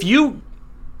thing. If you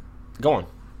go on,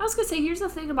 I was gonna say, here's the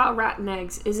thing about rotten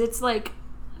eggs is it's like,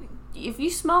 if you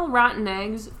smell rotten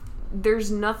eggs, there's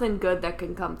nothing good that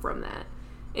can come from that.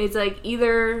 It's like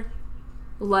either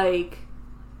like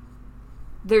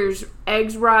there's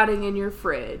eggs rotting in your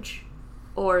fridge,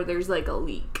 or there's like a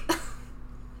leak.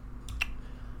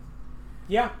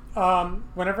 Yeah.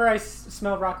 Whenever I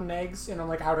smell rotten eggs and I'm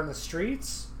like out in the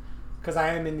streets, because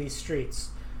I am in these streets,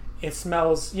 it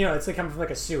smells, it's like coming from like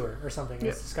a sewer or something. It's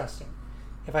Yeah. disgusting.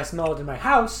 If I smell it in my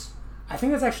house, I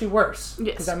think that's actually worse.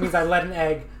 Yes. Because that means I let an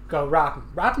egg go rotten.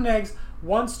 Rotten eggs,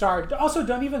 1 star. Also,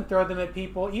 don't even throw them at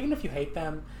people, even if you hate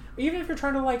them. Even if you're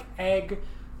trying to like egg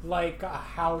like a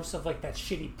house of like that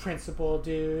shitty principal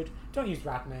dude. Don't use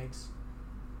rotten eggs.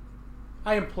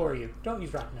 I implore you, don't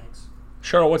use rotten eggs.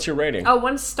 Cheryl, what's your rating? Oh,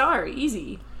 1 star,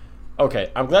 easy.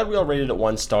 Okay, I'm glad we all rated it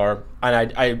 1 star,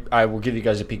 and I will give you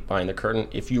guys a peek behind the curtain.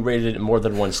 If you rated it more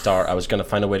than 1 star, I was going to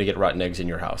find a way to get rotten eggs in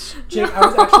your house. Jake, I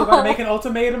was actually about to make an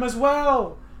ultimatum as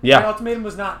well. Yeah. My ultimatum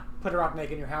was not put a rotten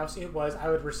egg in your house. It was I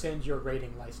would rescind your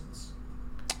rating license.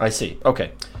 I see.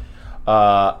 Okay.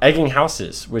 Egging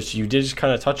houses, which you did just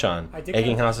kind of touch on. I did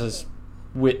Egging kinda touch houses.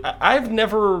 I've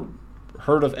never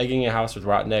heard of egging a house with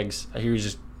rotten eggs. I hear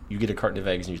you get a carton of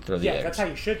eggs and you throw the Yeah, eggs. that's how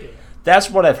you should do it. That's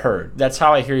what I've heard. That's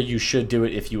how I hear you should do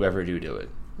it if you ever do it.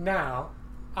 Now,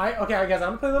 guys, I'm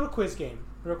gonna play a little quiz game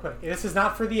real quick. This is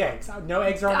not for the eggs. No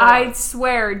eggs are on the I line.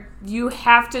 swear, you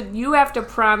have to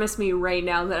promise me right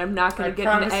now that I'm not I going to get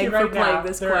an promise you egg right for now, playing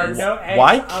this there are quiz. no eggs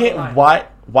Why on the can't line.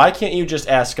 why can't you just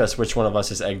ask us which one of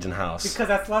us is egged in house? Because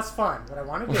that's less fun. What I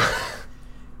want to do,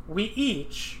 we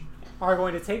each are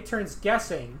going to take turns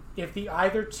guessing if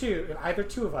either two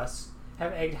of us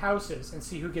have egged houses and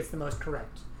see who gets the most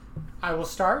correct. I will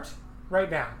start right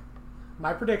now.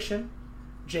 My prediction: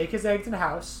 Jake has egged in a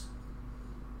house.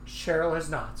 Cheryl has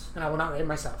not, and I will not rate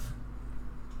myself.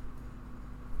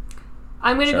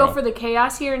 I'm going to go Cheryl. for the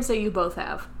chaos here and say you both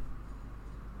have.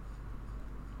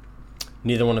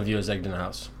 Neither one of you is egged in a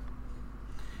house.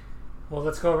 Well,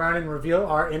 let's go around and reveal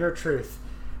our inner truth.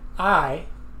 I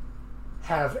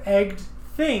have egged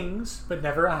things, but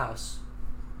never a house.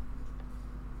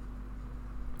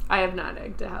 I have not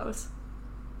egged a house.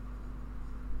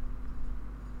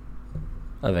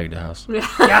 I've egged a house.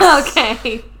 Yes!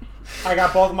 Okay. I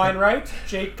got both mine right.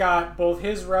 Jake got both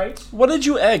his right. What did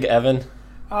you egg, Evan?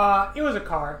 It was a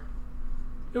car.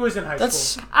 It was in high That's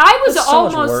school. I was That's so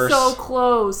much almost worse. so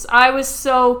close. I was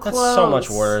so that's close. so much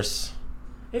worse.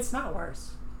 It's not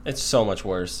worse. It's so much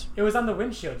worse. It was on the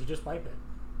windshield. You just wipe it.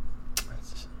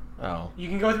 Oh. You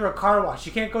can go through a car wash.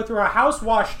 You can't go through a house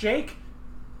wash, Jake.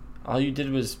 All you did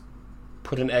was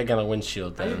put an egg on a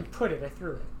windshield I then. didn't put it. I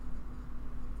threw it.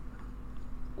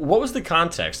 What was the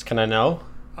context? Can I know?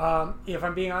 If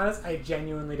I'm being honest, I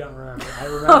genuinely don't remember. I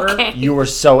remember. Okay. You were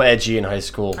so edgy in high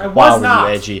school. I was wow, not. were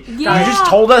you edgy? Yeah. You just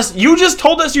told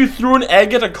us you threw an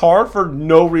egg at a car for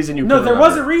no reason you No, could there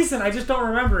remember. was a reason. I just don't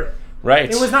remember it.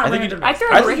 Right. It was not I think random. I threw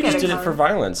a I brick think you at just a did it car. for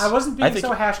violence. I wasn't being think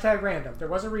so hashtag random. There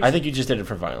was a reason. I think you just did it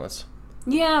for violence.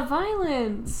 Yeah,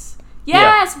 violence.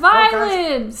 Yes, guys.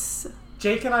 violence!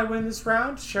 Jake and I win this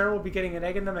round. Cheryl will be getting an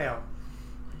egg in the mail.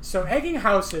 So egging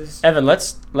houses, Evan,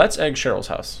 let's egg Cheryl's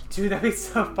house. dude, that'd be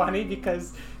so funny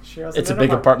because Cheryl's It's in a an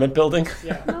big apartment building.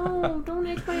 Yeah. No, don't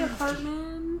egg my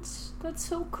apartment. That's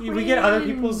so cringe. We get other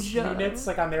people's units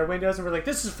like on their windows, and we're like,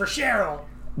 "This is for Cheryl."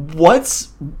 What's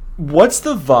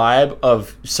the vibe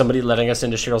of somebody letting us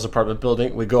into Cheryl's apartment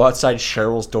building? We go outside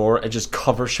Cheryl's door and just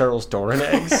cover Cheryl's door in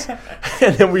eggs,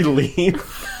 and then we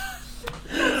leave.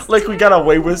 Like we got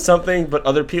away with something, but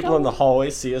other people in the hallway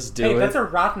see us do Hey, it. that's a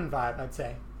rotten vibe, I'd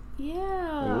say.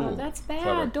 Yeah, Ooh, that's bad.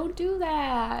 clever. Don't do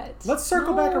that. Let's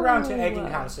circle back around to No. egging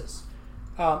houses.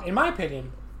 In my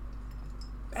opinion,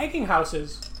 egging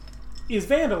houses is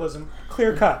vandalism,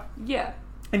 clear cut, Yeah.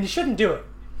 and you shouldn't do it.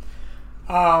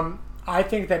 I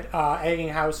think that egging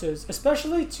houses,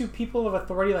 especially to people of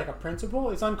authority like a principal,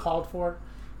 is uncalled for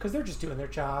because they're just doing their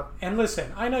job. And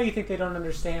listen, I know you think they don't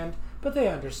understand, but they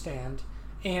understand.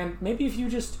 And maybe if you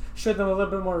just showed them a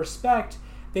little bit more respect,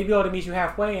 they'd be able to meet you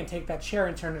halfway and take that chair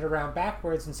and turn it around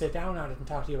backwards and sit down on it and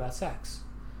talk to you about sex.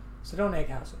 So don't egg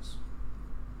houses.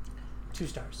 2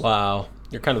 stars. Wow,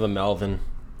 you're kind of a Melvin.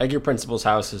 Egg your principal's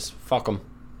houses. Fuck them.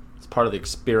 It's part of the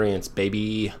experience,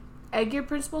 baby. Egg your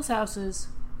principal's houses.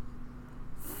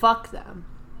 Fuck them.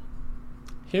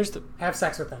 Here's the... Have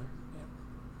sex with them.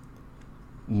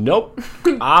 Nope.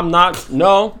 I'm not...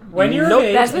 No. When you're nope. of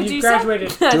age That's and what you you've said. graduated,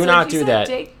 That's Do what not you do said, that.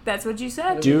 Jake. That's what you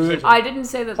said. Dude. I didn't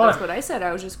say that Hold that's on. what I said.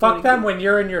 I was just fuck quoting them you. when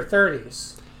you're in your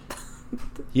 30s.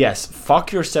 Yes,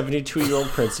 fuck your 72-year-old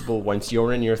principal once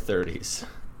you're in your 30s.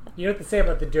 You know what they say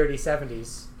about the dirty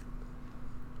 70s.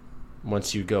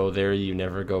 Once you go there, you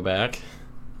never go back.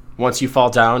 Once you fall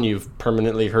down, you've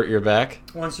permanently hurt your back.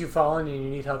 Once you've fallen and you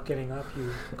need help getting up,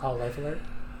 you call Life Alert.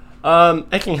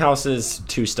 Egging house is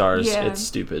 2 stars. Yeah. It's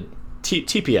stupid.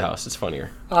 TP a house. It's funnier.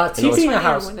 TP in a Funnier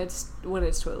house. when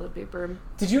it's toilet paper.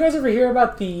 Did you guys ever hear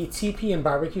about the TP and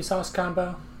barbecue sauce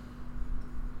combo?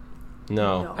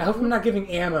 No. No. I hope I'm not giving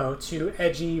ammo to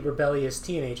edgy, rebellious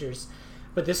teenagers,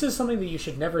 but this is something that you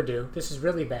should never do. This is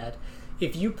really bad.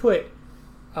 If you put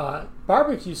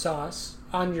barbecue sauce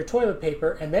on your toilet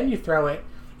paper and then you throw it,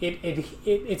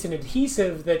 it's an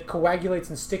adhesive that coagulates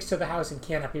and sticks to the house and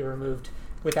cannot be removed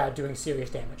without doing serious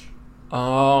damage.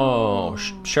 Oh.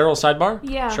 Cheryl sidebar?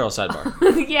 Yeah. Cheryl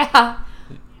sidebar. Yeah.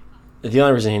 The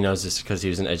only reason he knows this is because he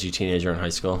was an edgy teenager in high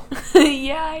school.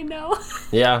 Yeah, I know.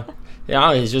 Yeah.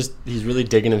 Yeah, he's really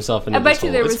digging himself into I bet this you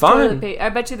hole. there It's was fine. toilet paper. I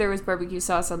bet you there was barbecue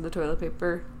sauce on the toilet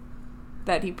paper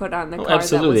that he put on the Oh, car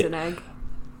absolutely. that was an egg.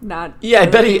 Not Yeah, I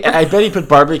bet he put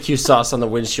barbecue sauce on the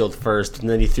windshield first, and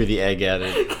then he threw the egg at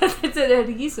it. because it's an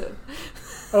adhesive.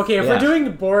 Okay, if Yeah. we're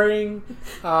doing boring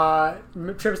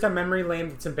trips down memory lane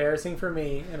that's embarrassing for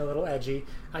me and a little edgy,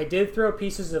 I did throw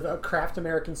pieces of Kraft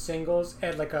American Singles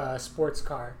at like a sports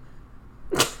car.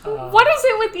 What is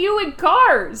it with you and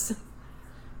cars?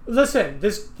 Listen,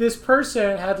 this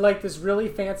person had like this really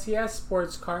fancy ass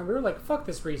sports car, and we were like, "Fuck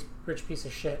this rich piece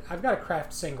of shit! I've got a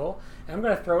Kraft single, and I'm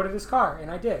gonna throw it at his car,"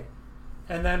 and I did.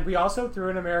 And then we also threw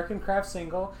an American Kraft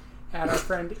single at our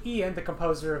friend Ian, the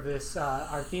composer of this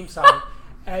our theme song,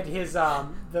 at his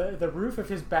the roof of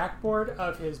his backboard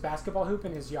of his basketball hoop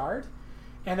in his yard,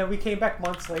 and then we came back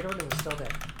months later and it was still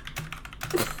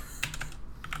there.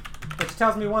 Which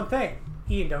tells me one thing: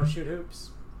 Ian don't shoot hoops.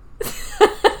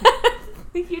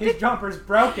 His jumper's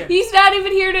broken. He's not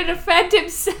even here to defend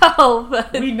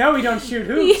himself. We know he don't shoot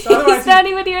hoops. He's Otherwise, not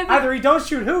even here. either he don't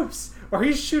shoot hoops or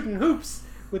he's shooting hoops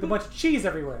with a bunch of cheese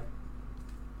everywhere.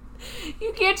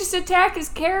 You can't just attack his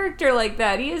character like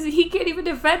that. He can't even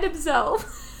defend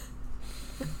himself.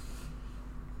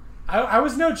 I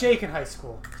was no Jake in high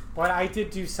school, but I did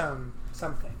do some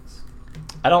things.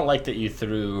 I don't like that you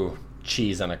threw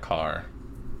cheese on a car.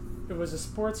 It was a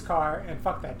sports car, and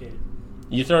fuck that dude.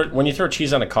 When you throw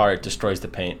cheese on a car, it destroys the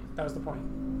paint. That was the point.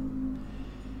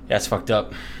 Yeah, it's fucked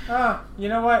up. You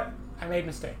know what? I made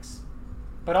mistakes.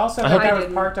 But also, I that hope- guy I was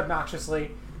didn't. parked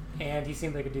obnoxiously, and he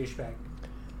seemed like a douchebag.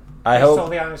 I Based hope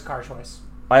solely on his car choice.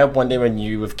 one day when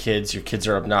you have kids, your kids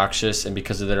are obnoxious, and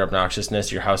because of their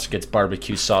obnoxiousness, your house gets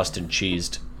barbecue sauced and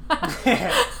cheesed.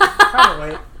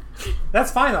 Probably.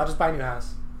 That's fine, though. I'll just buy a new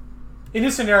house. In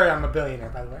this scenario, I'm a billionaire,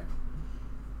 by the way.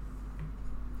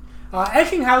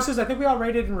 Egging houses, I think we all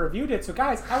rated and reviewed it. So,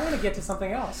 guys, I want to get to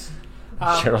something else.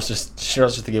 Cheryl's just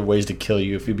thinking of ways to kill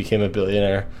you if you became a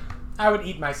billionaire. I would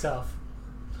eat myself.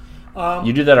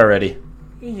 You do that already.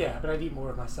 Yeah, but I'd eat more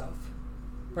of myself.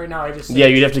 Right now, I just Yeah,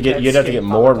 you'd have to dead get skin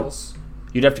more. follicles.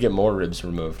 You'd have to get more ribs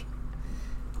removed.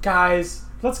 Guys,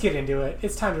 let's get into it.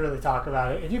 It's time to really talk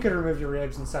about it. If you could remove your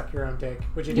ribs and suck your own dick,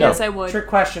 would you do Yes, it? I would. Trick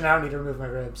question. I don't need to remove my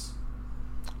ribs.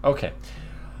 Okay.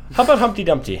 How about Humpty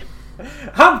Dumpty?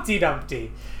 Humpty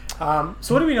Dumpty.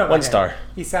 So what do we know about 1 him? star.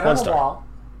 He sat 1 on a star. wall.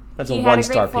 That's He a had a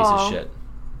 1-star great piece of fall. shit.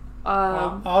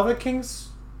 All the king's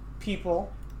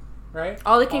people, right?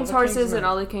 all the king's horses men. and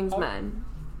all the king's men.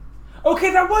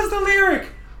 Okay, that was the lyric.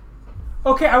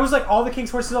 Okay, I was like, all the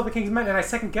king's horses, all the king's men, and I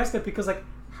second guessed it because, like,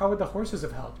 how would the horses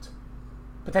have helped?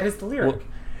 But that is the lyric. Well,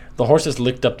 the horses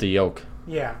licked up the yoke.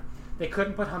 Yeah, they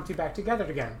couldn't put Humpty back together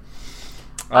again.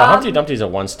 Humpty Dumpty's a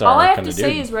 1-star All I have kind to of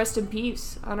say dude. is rest in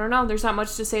peace. I don't know. There's not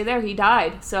much to say there. He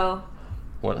died, so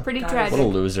What, pretty Guys, tragic. what a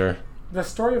loser. The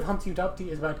story of Humpty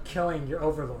Dumpty is about killing your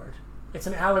overlord. It's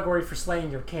an allegory for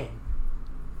slaying your king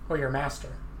or your master.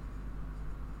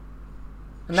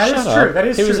 And that is Shut true. up. That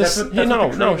is He true. was a That's s- what, that's no,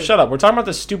 what the no, creator- shut up. We're talking about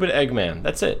the stupid Eggman.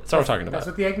 That's it. That's all we're talking about. That's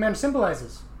what the Eggman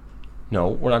symbolizes. No,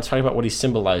 we're not talking about what he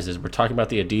symbolizes. We're talking about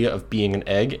the idea of being an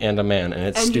egg and a man, and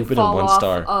it's and stupid you fall and 1 off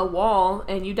star. a wall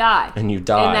and you die. And you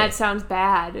die. And that sounds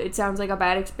bad. It sounds like a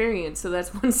bad experience, so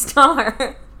that's 1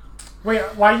 star. Wait,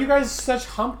 why are you guys such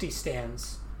Humpty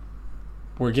stans?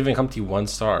 We're giving Humpty 1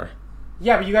 star.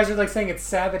 Yeah, but you guys are like saying it's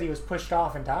sad that he was pushed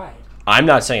off and died. I'm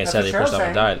not saying it's sad That's that he what pushed off Cheryl's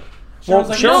and died. Cheryl's Well,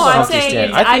 like, Cheryl's no, a I'm Humpty saying stan.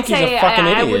 it's- I think he's a fucking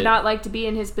I idiot. would not like to be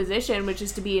in his position, which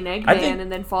is to be an Eggman think-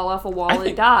 and then fall off a wall I and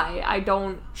think- die. I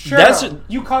don't. Sure, That's-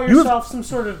 you call you- yourself some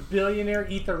sort of billionaire,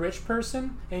 eat the rich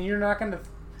person, and you're not going to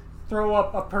throw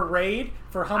up a parade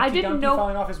for Humpty didn't Dumpty know-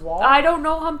 falling off his wall? I don't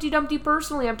know Humpty Dumpty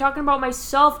personally. I'm talking about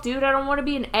myself, dude. I don't want to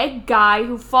be an egg guy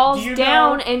who falls Do you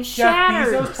down know and Jeff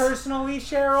shatters. Bezos personally,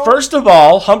 Cheryl? First of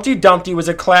all, Humpty Dumpty was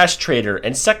a class traitor.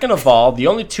 And second of all, the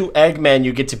only 2 Eggmen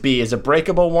you get to be is a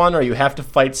breakable one or you have to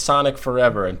fight Sonic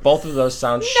forever. And both of those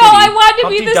sound shitty. No, I want to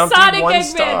Humpty be the Dumpty, Sonic 1 Eggman.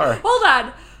 star. Hold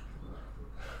on.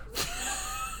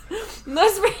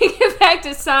 Let's bring it back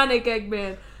to Sonic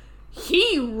Eggman.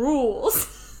 He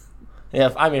rules. Yeah,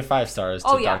 I mean 5 stars to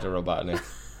Oh, yeah. Dr. Robotnik.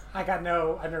 I've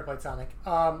never played Sonic.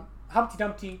 Humpty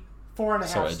Dumpty, 4.5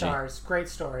 So edgy. stars. Great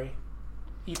story.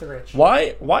 Eat the rich.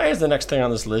 Why is the next thing on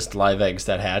this list live eggs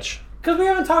that hatch? Because we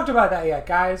haven't talked about that yet,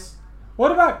 guys.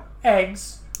 What about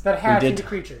eggs that hatch did. into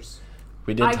creatures?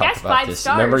 We did I talk guess about 5 this.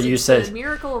 stars. Remember you It's said the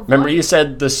miracle of Remember life. you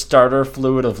said the starter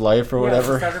fluid of life or Yeah, it's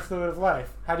the whatever? starter fluid of life.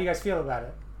 How do you guys feel about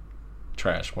it?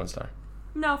 Trash, 1 star.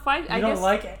 No, 5. You I don't guess.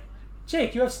 like it?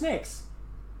 Jake, you have snakes.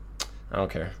 I don't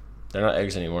care. They're not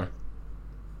eggs anymore.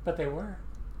 But they were.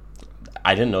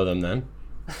 I didn't know them then.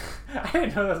 I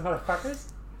didn't know those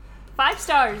motherfuckers. 5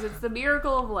 stars. It's the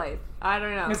miracle of life. I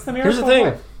don't know. It's the miracle Here's the of thing.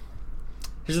 life.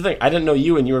 Here's the thing. I didn't know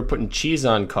you and you were putting cheese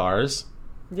on cars.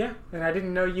 Yeah, and I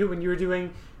didn't know you when you were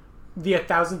doing the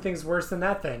 1,000 things worse than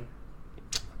that thing.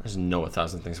 There's no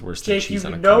 1,000 things worse than Jake, you cheese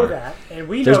on a know car. that, and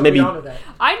we There's know maybe- we all know that.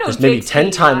 I know There's maybe Jake's 10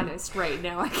 being time- honest right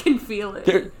now. I can feel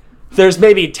it. There's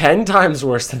maybe 10 times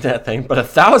worse than that thing, but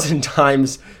 1,000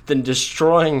 times than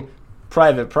destroying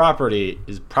private property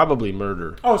is probably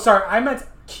murder. Oh, sorry, I meant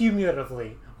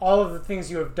cumulatively. All of the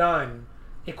things you have done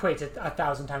equate to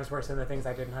 1,000 times worse than the things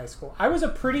I did in high school. I was a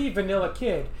pretty vanilla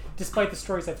kid, despite the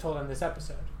stories I've told on this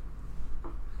episode.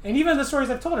 And even the stories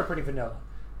I've told are pretty vanilla.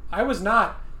 I was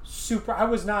not super... I'm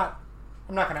not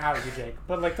going to out you, Jake,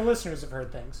 but like the listeners have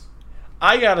heard things.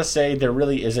 I gotta say, there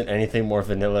really isn't anything more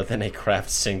vanilla than a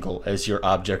craft single as your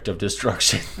object of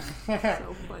destruction. funny.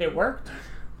 It worked.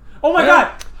 Oh my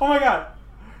god! Oh my god!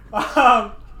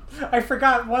 I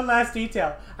forgot one last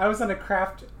detail. I was on a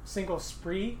craft single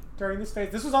spree during this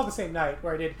phase. This was all the same night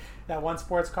where I did that one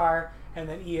sports car and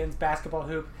then Ian's basketball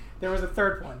hoop. There was a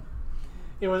third one.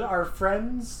 It was our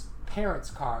friend's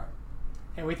parents' car.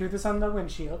 And we threw this on the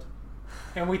windshield.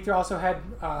 And we also had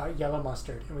yellow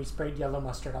mustard. And we sprayed yellow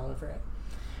mustard all over it.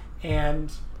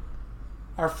 And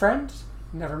our friend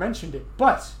never mentioned it.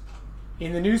 But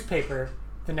in the newspaper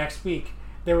the next week,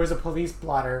 there was a police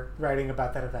blotter writing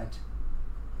about that event.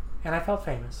 And I felt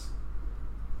famous.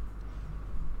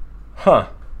 Huh.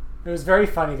 It was very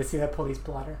funny to see that police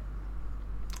blotter.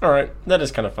 Alright, that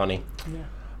is kind of funny. Yeah.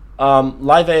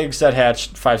 Live eggs that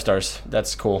hatched, 5 stars.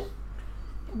 That's cool.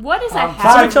 What is a Somebody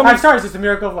hatchimal? tell me- 5 stars is the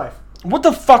miracle of life. What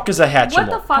the fuck is a hatchimal? What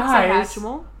the fuck's Guys. a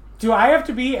hatchimal? Do I have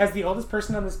to be, as the oldest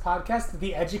person on this podcast,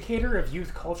 the educator of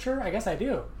youth culture? I guess I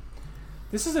do.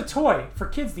 This is a toy for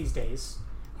kids these days.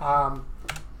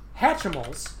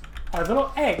 Hatchimals are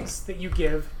little eggs that you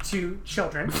give to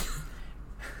children.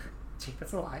 Jake,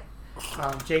 that's a lie.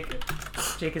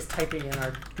 Jake is typing in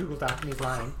our Google Doc and he's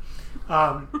lying.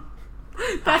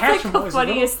 That's like hatchimal the is a little-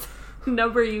 funniest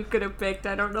number you could have picked.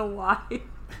 I don't know why.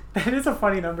 That is a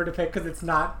funny number to pick because it's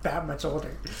not that much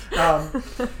older.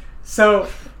 So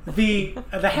the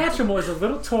Hatchimal is a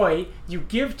little toy you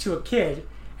give to a kid,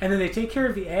 and then they take care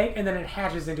of the egg, and then it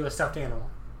hatches into a stuffed animal.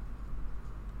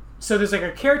 So there's like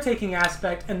a caretaking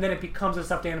aspect, and then it becomes a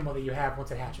stuffed animal that you have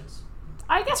once it hatches.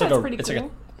 I guess like that's a- pretty it's cool.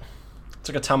 like It's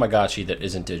like a Tamagotchi that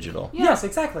isn't digital. Yeah. Yes,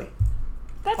 exactly.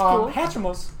 That's cool.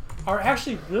 Hatchimals are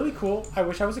actually really cool. I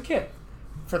wish I was a kid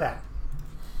for that.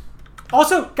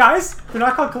 Also, guys, they're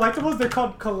not called collectibles. They're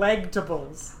called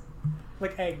collectibles.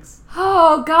 Like eggs.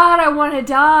 Oh God, I want to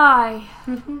die.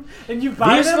 And you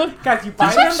buy These them. look- Guys, you buy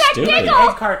these them are stupid. in an Giggle.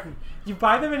 egg carton. You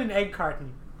buy them in an egg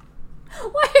carton.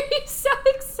 Why are you so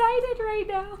excited right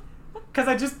now? Because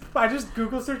I just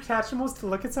Google searched Hatchimals to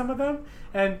look at some of them,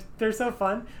 and they're so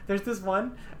fun. There's this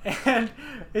one, and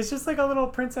it's just like a little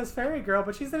princess fairy girl,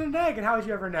 but she's in an egg, and how would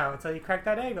you ever know until you crack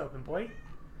that egg open, boy?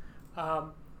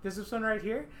 There's this one right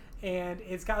here, and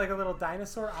it's got like a little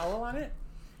dinosaur owl on it.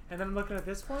 And then I'm looking at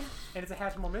this one, and it's a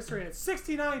Hatchimal mystery, and it's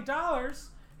 $69,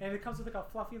 and it comes with like a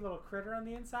fluffy little critter on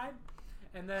the inside.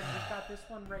 And then we've got this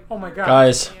one right here. Oh my god.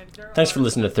 Guys, And there thanks are- for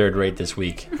listening to Third Rate this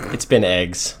week. It's been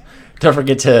eggs. Don't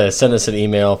forget to send us an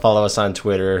email, follow us on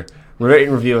Twitter, rate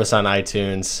and review us on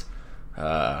iTunes.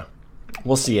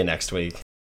 We'll see you next week.